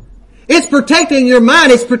 It's protecting your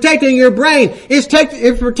mind. It's protecting your brain. It's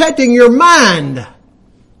protecting your mind.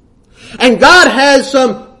 And God has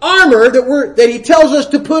some armor that he tells us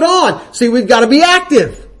to put on. See, we've got to be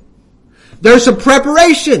active. There's some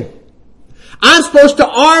preparation. I'm supposed to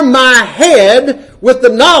arm my head with the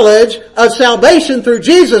knowledge of salvation through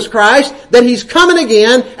Jesus Christ, that he's coming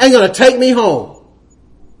again and going to take me home.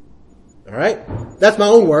 Alright? That's my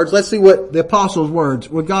own words. Let's see what the apostles' words,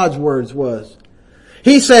 what God's words was.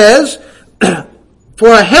 He says, for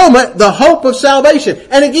a helmet, the hope of salvation.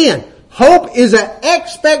 And again, hope is an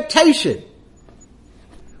expectation.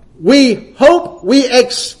 We hope, we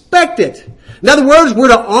expect it. In other words, we're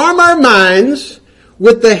to arm our minds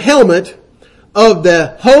with the helmet of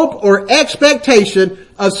the hope or expectation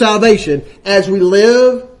of salvation as we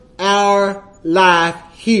live our life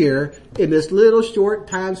here in this little short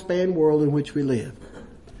time span world in which we live.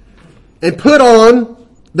 And put on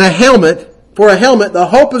the helmet, for a helmet, the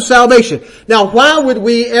hope of salvation. Now, why would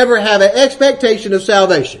we ever have an expectation of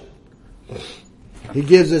salvation? He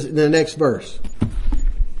gives us in the next verse.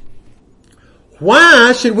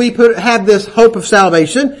 Why should we have this hope of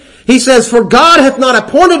salvation? He says, for God hath not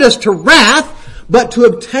appointed us to wrath, but to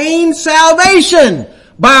obtain salvation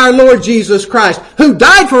by our Lord Jesus Christ, who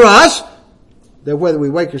died for us, that whether we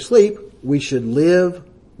wake or sleep, we should live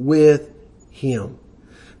with Him.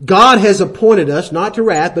 God has appointed us, not to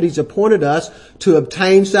wrath, but He's appointed us to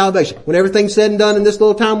obtain salvation. When everything's said and done in this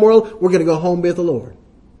little time world, we're going to go home with the Lord.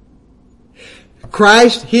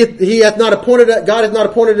 Christ, He hath not appointed, God hath not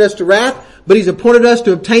appointed us to wrath, but He's appointed us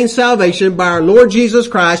to obtain salvation by our Lord Jesus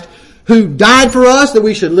Christ, who died for us that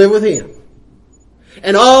we should live with Him.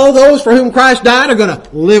 And all those for whom Christ died are going to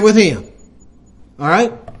live with Him.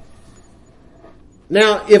 Alright?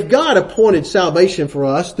 Now, if God appointed salvation for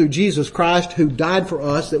us through Jesus Christ, who died for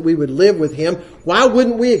us that we would live with Him, why would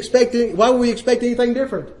we expect anything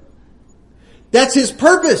different? That's His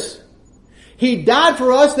purpose. He died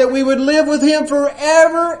for us that we would live with Him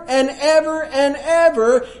forever and ever and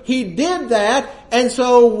ever. He did that, and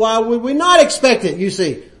so why would we not expect it? You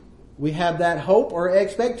see, we have that hope or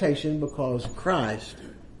expectation because Christ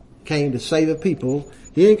came to save a people.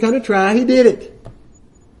 He didn't come to try, He did it.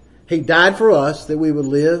 He died for us that we would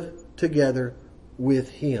live together with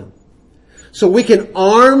Him. So we can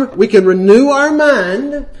renew our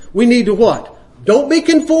mind. We need to what? Don't be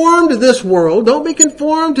conformed to this world. Don't be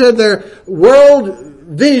conformed to their world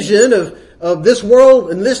vision of this world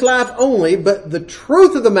and this life only. But the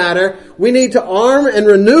truth of the matter, we need to arm and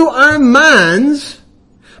renew our minds.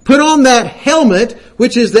 Put on that helmet,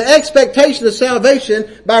 which is the expectation of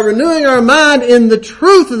salvation, by renewing our mind in the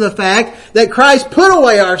truth of the fact that Christ put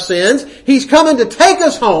away our sins. He's coming to take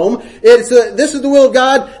us home. This is the will of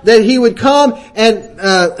God, that He would come and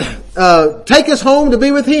take us home to be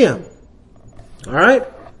with Him. Alright?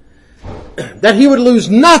 That He would lose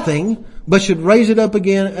nothing, but should raise it up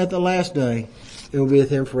again at the last day. It will be with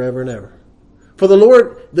Him forever and ever. For the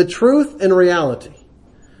Lord, the truth and reality.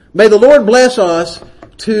 May the Lord bless us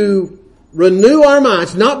to renew our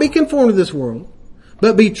minds, not be conformed to this world,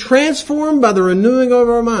 but be transformed by the renewing of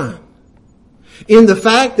our mind. In the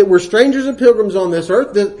fact that we're strangers and pilgrims on this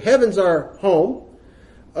earth, that heaven's our home,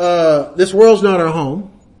 this world's not our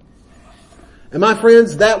home. And my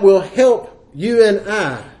friends, that will help you and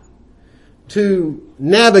I to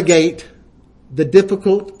navigate the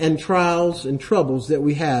difficult and trials and troubles that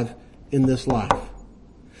we have in this life.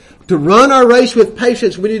 To run our race with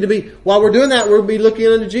patience, we need to be, while we're doing that, we'll be looking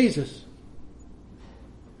unto Jesus.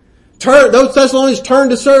 Those Thessalonians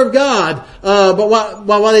turned to serve God, but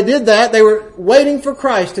while they did that, they were waiting for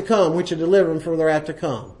Christ to come, which would deliver them from their wrath to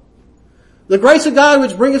come. The grace of God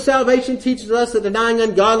which bringeth salvation teaches us that denying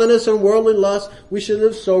ungodliness and worldly lust, we should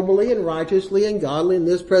live soberly and righteously and godly in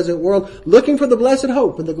this present world, looking for the blessed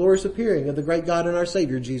hope and the glorious appearing of the great God and our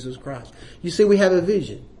Savior, Jesus Christ. You see, we have a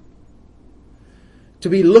vision to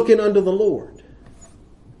be looking unto the Lord.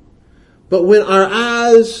 But when our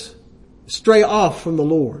eyes stray off from the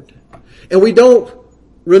Lord, and we don't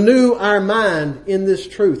renew our mind in this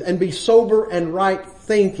truth and be sober and right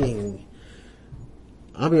thinking,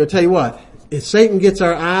 I'm going to tell you what, if Satan gets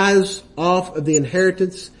our eyes off of the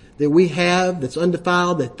inheritance that we have, that's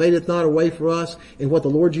undefiled, that fadeth not away for us, and what the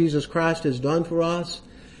Lord Jesus Christ has done for us,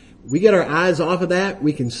 we get our eyes off of that,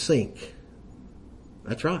 we can sink.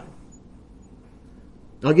 That's right.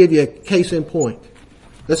 I'll give you a case in point.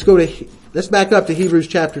 Let's back up to Hebrews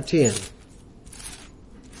chapter 10.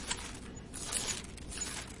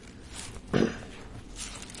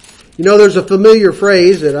 You know, there's a familiar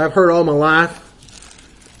phrase that I've heard all my life.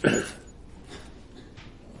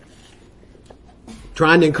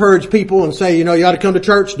 Trying to encourage people and say, you ought to come to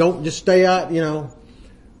church. Don't just stay out,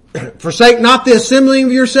 Forsake not the assembling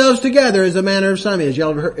of yourselves together as the manner of some is.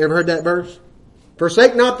 Y'all ever heard that verse?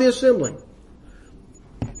 Forsake not the assembling.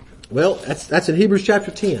 Well, that's in Hebrews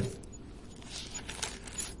chapter 10.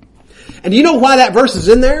 And you know why that verse is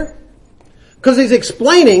in there? Because he's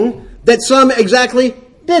explaining that some exactly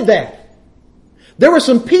did that. There were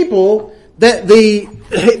some people that the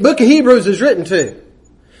book of Hebrews is written to.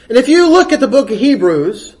 And if you look at the book of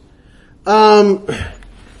Hebrews, over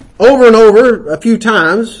and over a few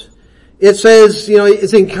times, it says,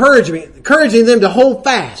 it's encouraging them to hold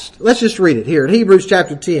fast. Let's just read it here in Hebrews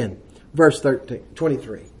chapter 10, verse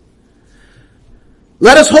 23.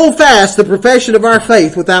 Let us hold fast the profession of our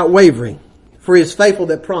faith without wavering, for He is faithful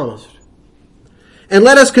that promised. And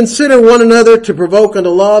let us consider one another to provoke unto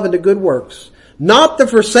love and to good works, not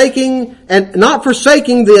forsaking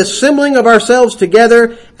the assembling of ourselves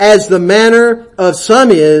together as the manner of some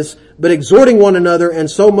is, but exhorting one another, and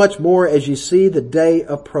so much more as you see the day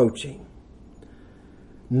approaching.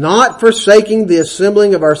 not forsaking the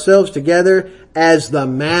assembling of ourselves together as the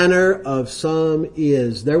manner of some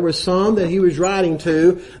is. There were some that he was writing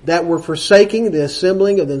to that were forsaking the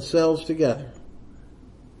assembling of themselves together.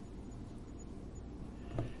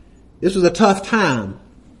 This was a tough time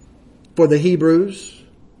for the Hebrews,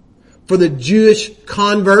 for the Jewish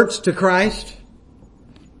converts to Christ.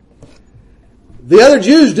 The other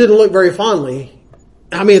Jews didn't look very fondly.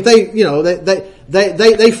 I mean,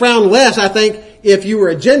 if they frowned less, I think, if you were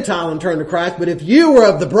a Gentile and turned to Christ. But if you were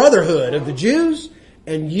of the brotherhood of the Jews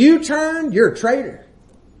and you turned, you're a traitor.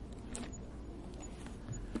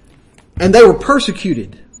 And they were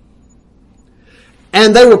persecuted.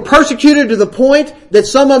 And they were persecuted to the point that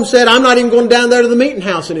some of them said, I'm not even going down there to the meeting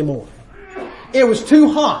house anymore. It was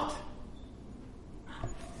too hot.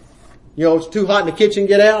 You know, it's too hot in the kitchen,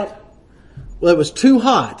 get out. Well, it was too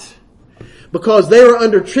hot because they were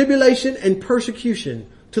under tribulation and persecution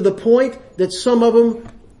to the point that some of them,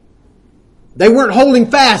 they weren't holding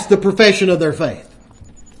fast the profession of their faith.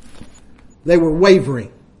 They were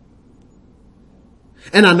wavering.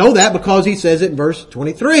 And I know that because he says it in verse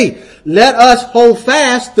 23. Let us hold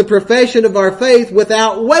fast the profession of our faith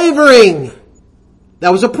without wavering.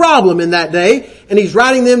 That was a problem in that day, and he's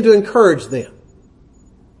writing them to encourage them.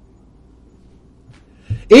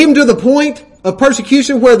 Even to the point of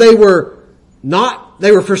persecution where they were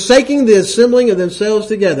forsaking the assembling of themselves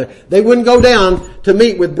together. They wouldn't go down to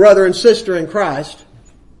meet with brother and sister in Christ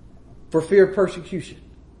for fear of persecution.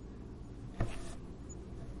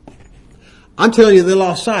 I'm telling you, they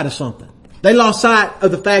lost sight of something. They lost sight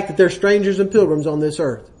of the fact that they're strangers and pilgrims on this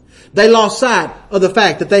earth. They lost sight of the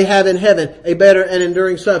fact that they have in heaven a better and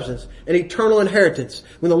enduring substance, an eternal inheritance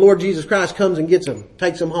when the Lord Jesus Christ comes and gets them,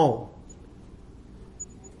 takes them home.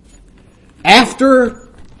 After,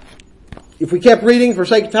 if we kept reading, for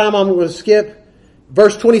sake of time, I'm going to skip.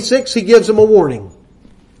 Verse 26, he gives them a warning.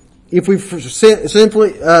 If we for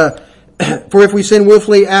if we sin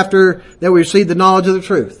willfully after that we receive the knowledge of the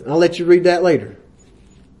truth. And I'll let you read that later.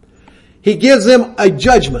 He gives them a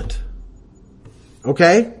judgment.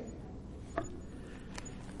 Okay?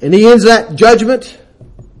 And he ends that judgment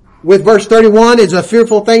with verse 31, it's a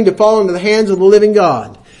fearful thing to fall into the hands of the living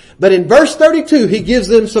God. But in verse 32, he gives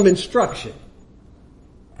them some instruction.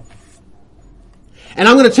 And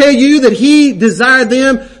I'm going to tell you that he desired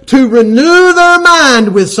them to renew their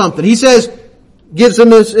mind with something. He says, gives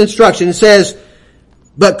them this instruction. It says,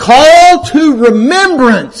 but call to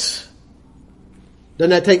remembrance.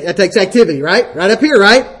 That takes activity, right? Right up here,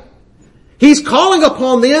 right? He's calling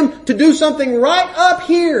upon them to do something right up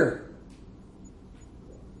here.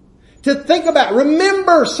 To think about,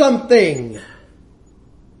 remember something.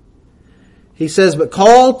 He says, but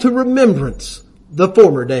call to remembrance the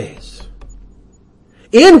former days,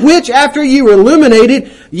 in which after you were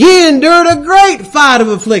illuminated, ye endured a great fight of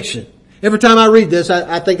affliction. Every time I read this,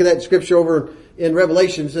 I think of that scripture over in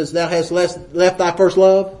Revelation. It says, thou hast left thy first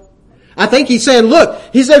love. I think he's saying, look,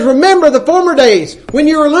 he says, remember the former days when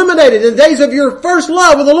you were illuminated, in the days of your first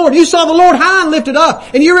love with the Lord. You saw the Lord high and lifted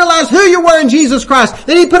up, and you realized who you were in Jesus Christ.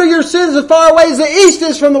 Then he put your sins as far away as the east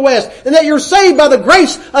is from the west, and that you're saved by the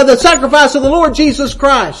grace of the sacrifice of the Lord Jesus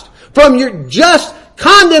Christ from your just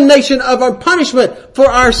condemnation of our punishment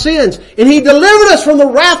for our sins. And he delivered us from the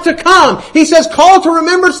wrath to come. He says, call to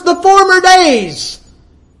remembrance the former days.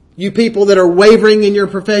 You people that are wavering in your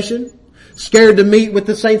profession, scared to meet with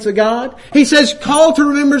the saints of God. He says, call to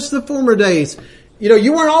remembrance the former days. You know,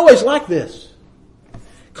 you weren't always like this.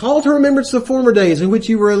 Call to remembrance the former days in which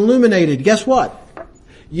you were illuminated. Guess what?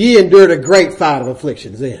 Ye endured a great fight of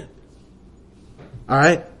afflictions then.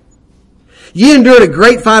 Alright? Ye endured a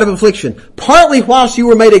great fight of affliction, partly whilst you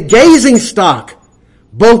were made a gazing stock,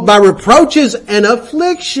 both by reproaches and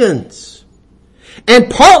afflictions, and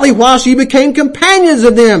partly whilst you became companions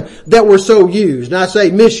of them that were so used. And I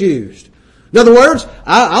say misused. In other words,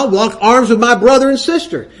 I'll lock arms with my brother and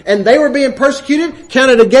sister, and they were being persecuted,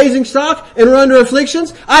 counted a gazing stock, and were under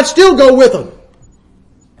afflictions. I'd still go with them.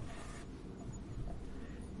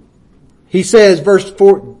 He says, verse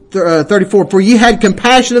 34, for ye had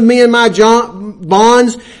compassion of me in my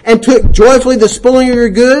bonds, and took joyfully the spoiling of your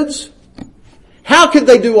goods. How could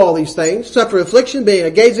they do all these things? Suffer affliction, being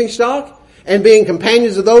a gazing stock, and being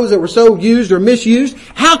companions of those that were so used or misused.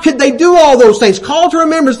 How could they do all those things? Call to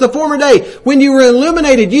remembrance the former day when you were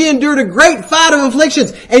illuminated. Ye endured a great fight of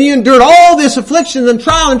afflictions, and you endured all this affliction and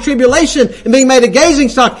trial and tribulation and being made a gazing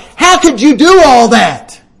stock. How could you do all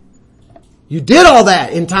that? You did all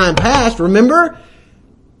that in time past, remember?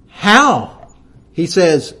 How? He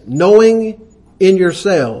says, knowing in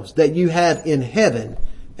yourselves that you have in heaven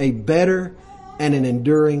a better and an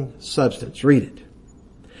enduring substance. Read it.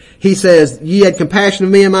 He says, ye had compassion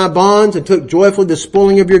of me and my bonds, and took joyfully the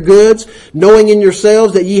spoiling of your goods, knowing in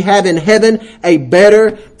yourselves that ye have in heaven a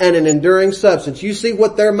better and an enduring substance. You see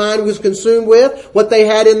what their mind was consumed with? What they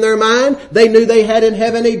had in their mind? They knew they had in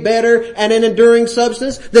heaven a better and an enduring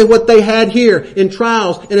substance than what they had here in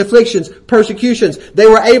trials and afflictions, persecutions. They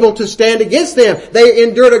were able to stand against them. They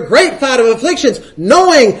endured a great fight of afflictions,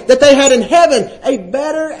 knowing that they had in heaven a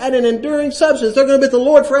better and an enduring substance. They're going to be with the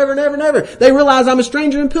Lord forever and ever and ever. They realize, I'm a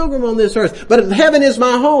stranger and pilgrim on this earth, but heaven is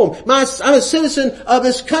my home. I'm a citizen of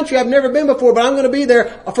this country I've never been before, but I'm going to be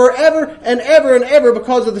there forever and ever and ever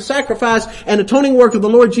because of the sacrifice and atoning work of the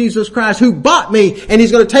Lord Jesus Christ, who bought me, and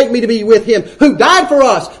He's going to take me to be with Him, who died for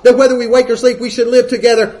us, that whether we wake or sleep, we should live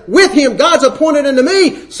together with Him. God's appointed unto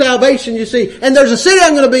me salvation, you see. And there's a city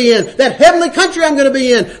I'm going to be in, that heavenly country I'm going to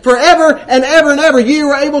be in forever and ever and ever. You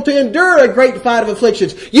were able to endure a great fight of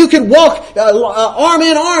afflictions. You could walk arm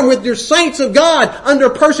in arm with your saints of God under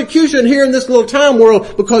persecution here in this little time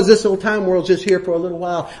world, because this little time world's just here for a little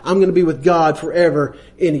while. I'm going to be with God forever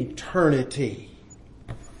in eternity.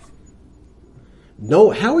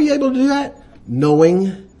 No, how are you able to do that?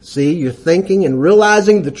 Knowing, see, you're thinking and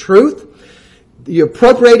realizing the truth. You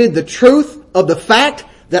appropriated the truth of the fact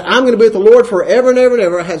that I'm going to be with the Lord forever and ever and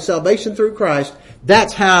ever. I have salvation through Christ.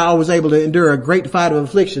 That's how I was able to endure a great fight of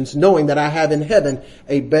afflictions, knowing that I have in heaven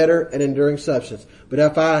a better and enduring substance. But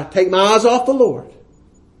if I take my eyes off the Lord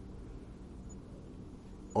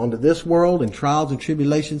onto this world and trials and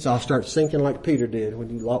tribulations, I'll start sinking like Peter did when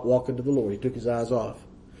he walked into the Lord. He took his eyes off.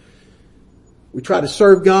 We try to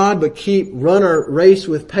serve God, but run our race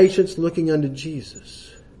with patience, looking unto Jesus.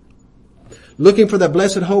 Looking for the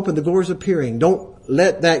blessed hope and the glories appearing. Don't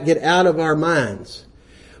let that get out of our minds.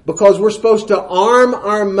 Because we're supposed to arm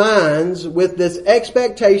our minds with this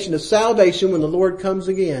expectation of salvation when the Lord comes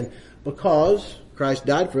again. Because Christ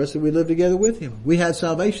died for us and we live together with Him. We have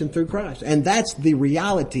salvation through Christ. And that's the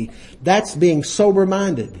reality. That's being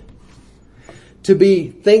sober-minded. To be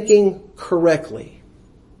thinking correctly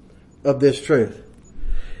of this truth.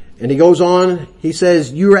 And he goes on, he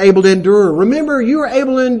says, you were able to endure. Remember, you were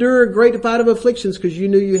able to endure a great fight of afflictions because you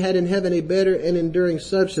knew you had in heaven a better and enduring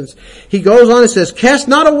substance. He goes on and says, cast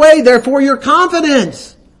not away, therefore, your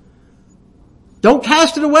confidence. Don't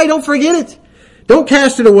cast it away. Don't forget it. Don't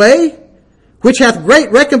cast it away, which hath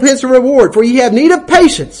great recompense and reward. For ye have need of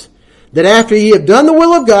patience, that after ye have done the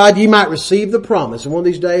will of God, ye might receive the promise. And one of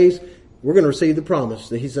these days, we're going to receive the promise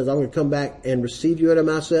that He says, I'm going to come back and receive you unto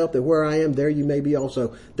myself, that where I am, there you may be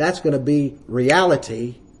also. That's going to be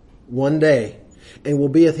reality one day. And we'll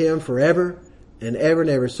be with Him forever and ever and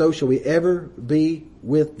ever. So shall we ever be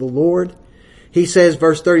with the Lord. He says,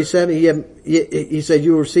 verse 37, he said,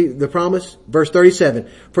 you will receive the promise. Verse 37,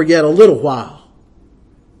 for yet a little while.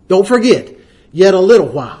 Don't forget, yet a little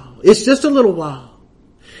while. It's just a little while.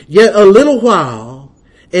 Yet a little while.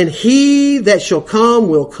 And He that shall come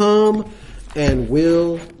will come and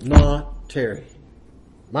will not tarry.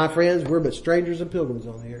 My friends, we're but strangers and pilgrims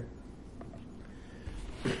on here.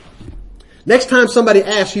 Next time somebody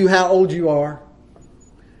asks you how old you are,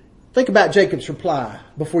 think about Jacob's reply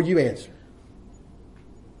before you answer.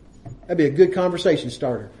 That'd be a good conversation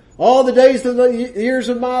starter. All the days of the years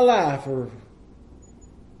of my life are,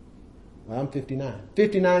 well, I'm 59.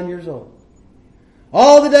 59 years old.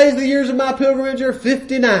 All the days of the years of my pilgrimage are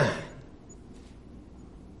 59.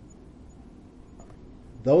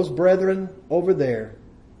 Those brethren over there,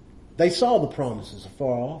 they saw the promises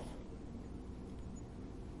afar off.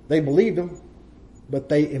 They believed them, but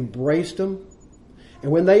they embraced them. And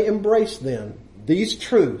when they embraced them, these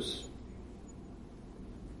truths,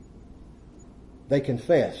 they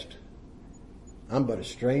confessed, I'm but a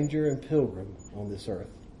stranger and pilgrim on this earth.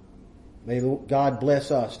 May God bless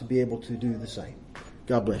us to be able to do the same.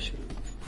 God bless you.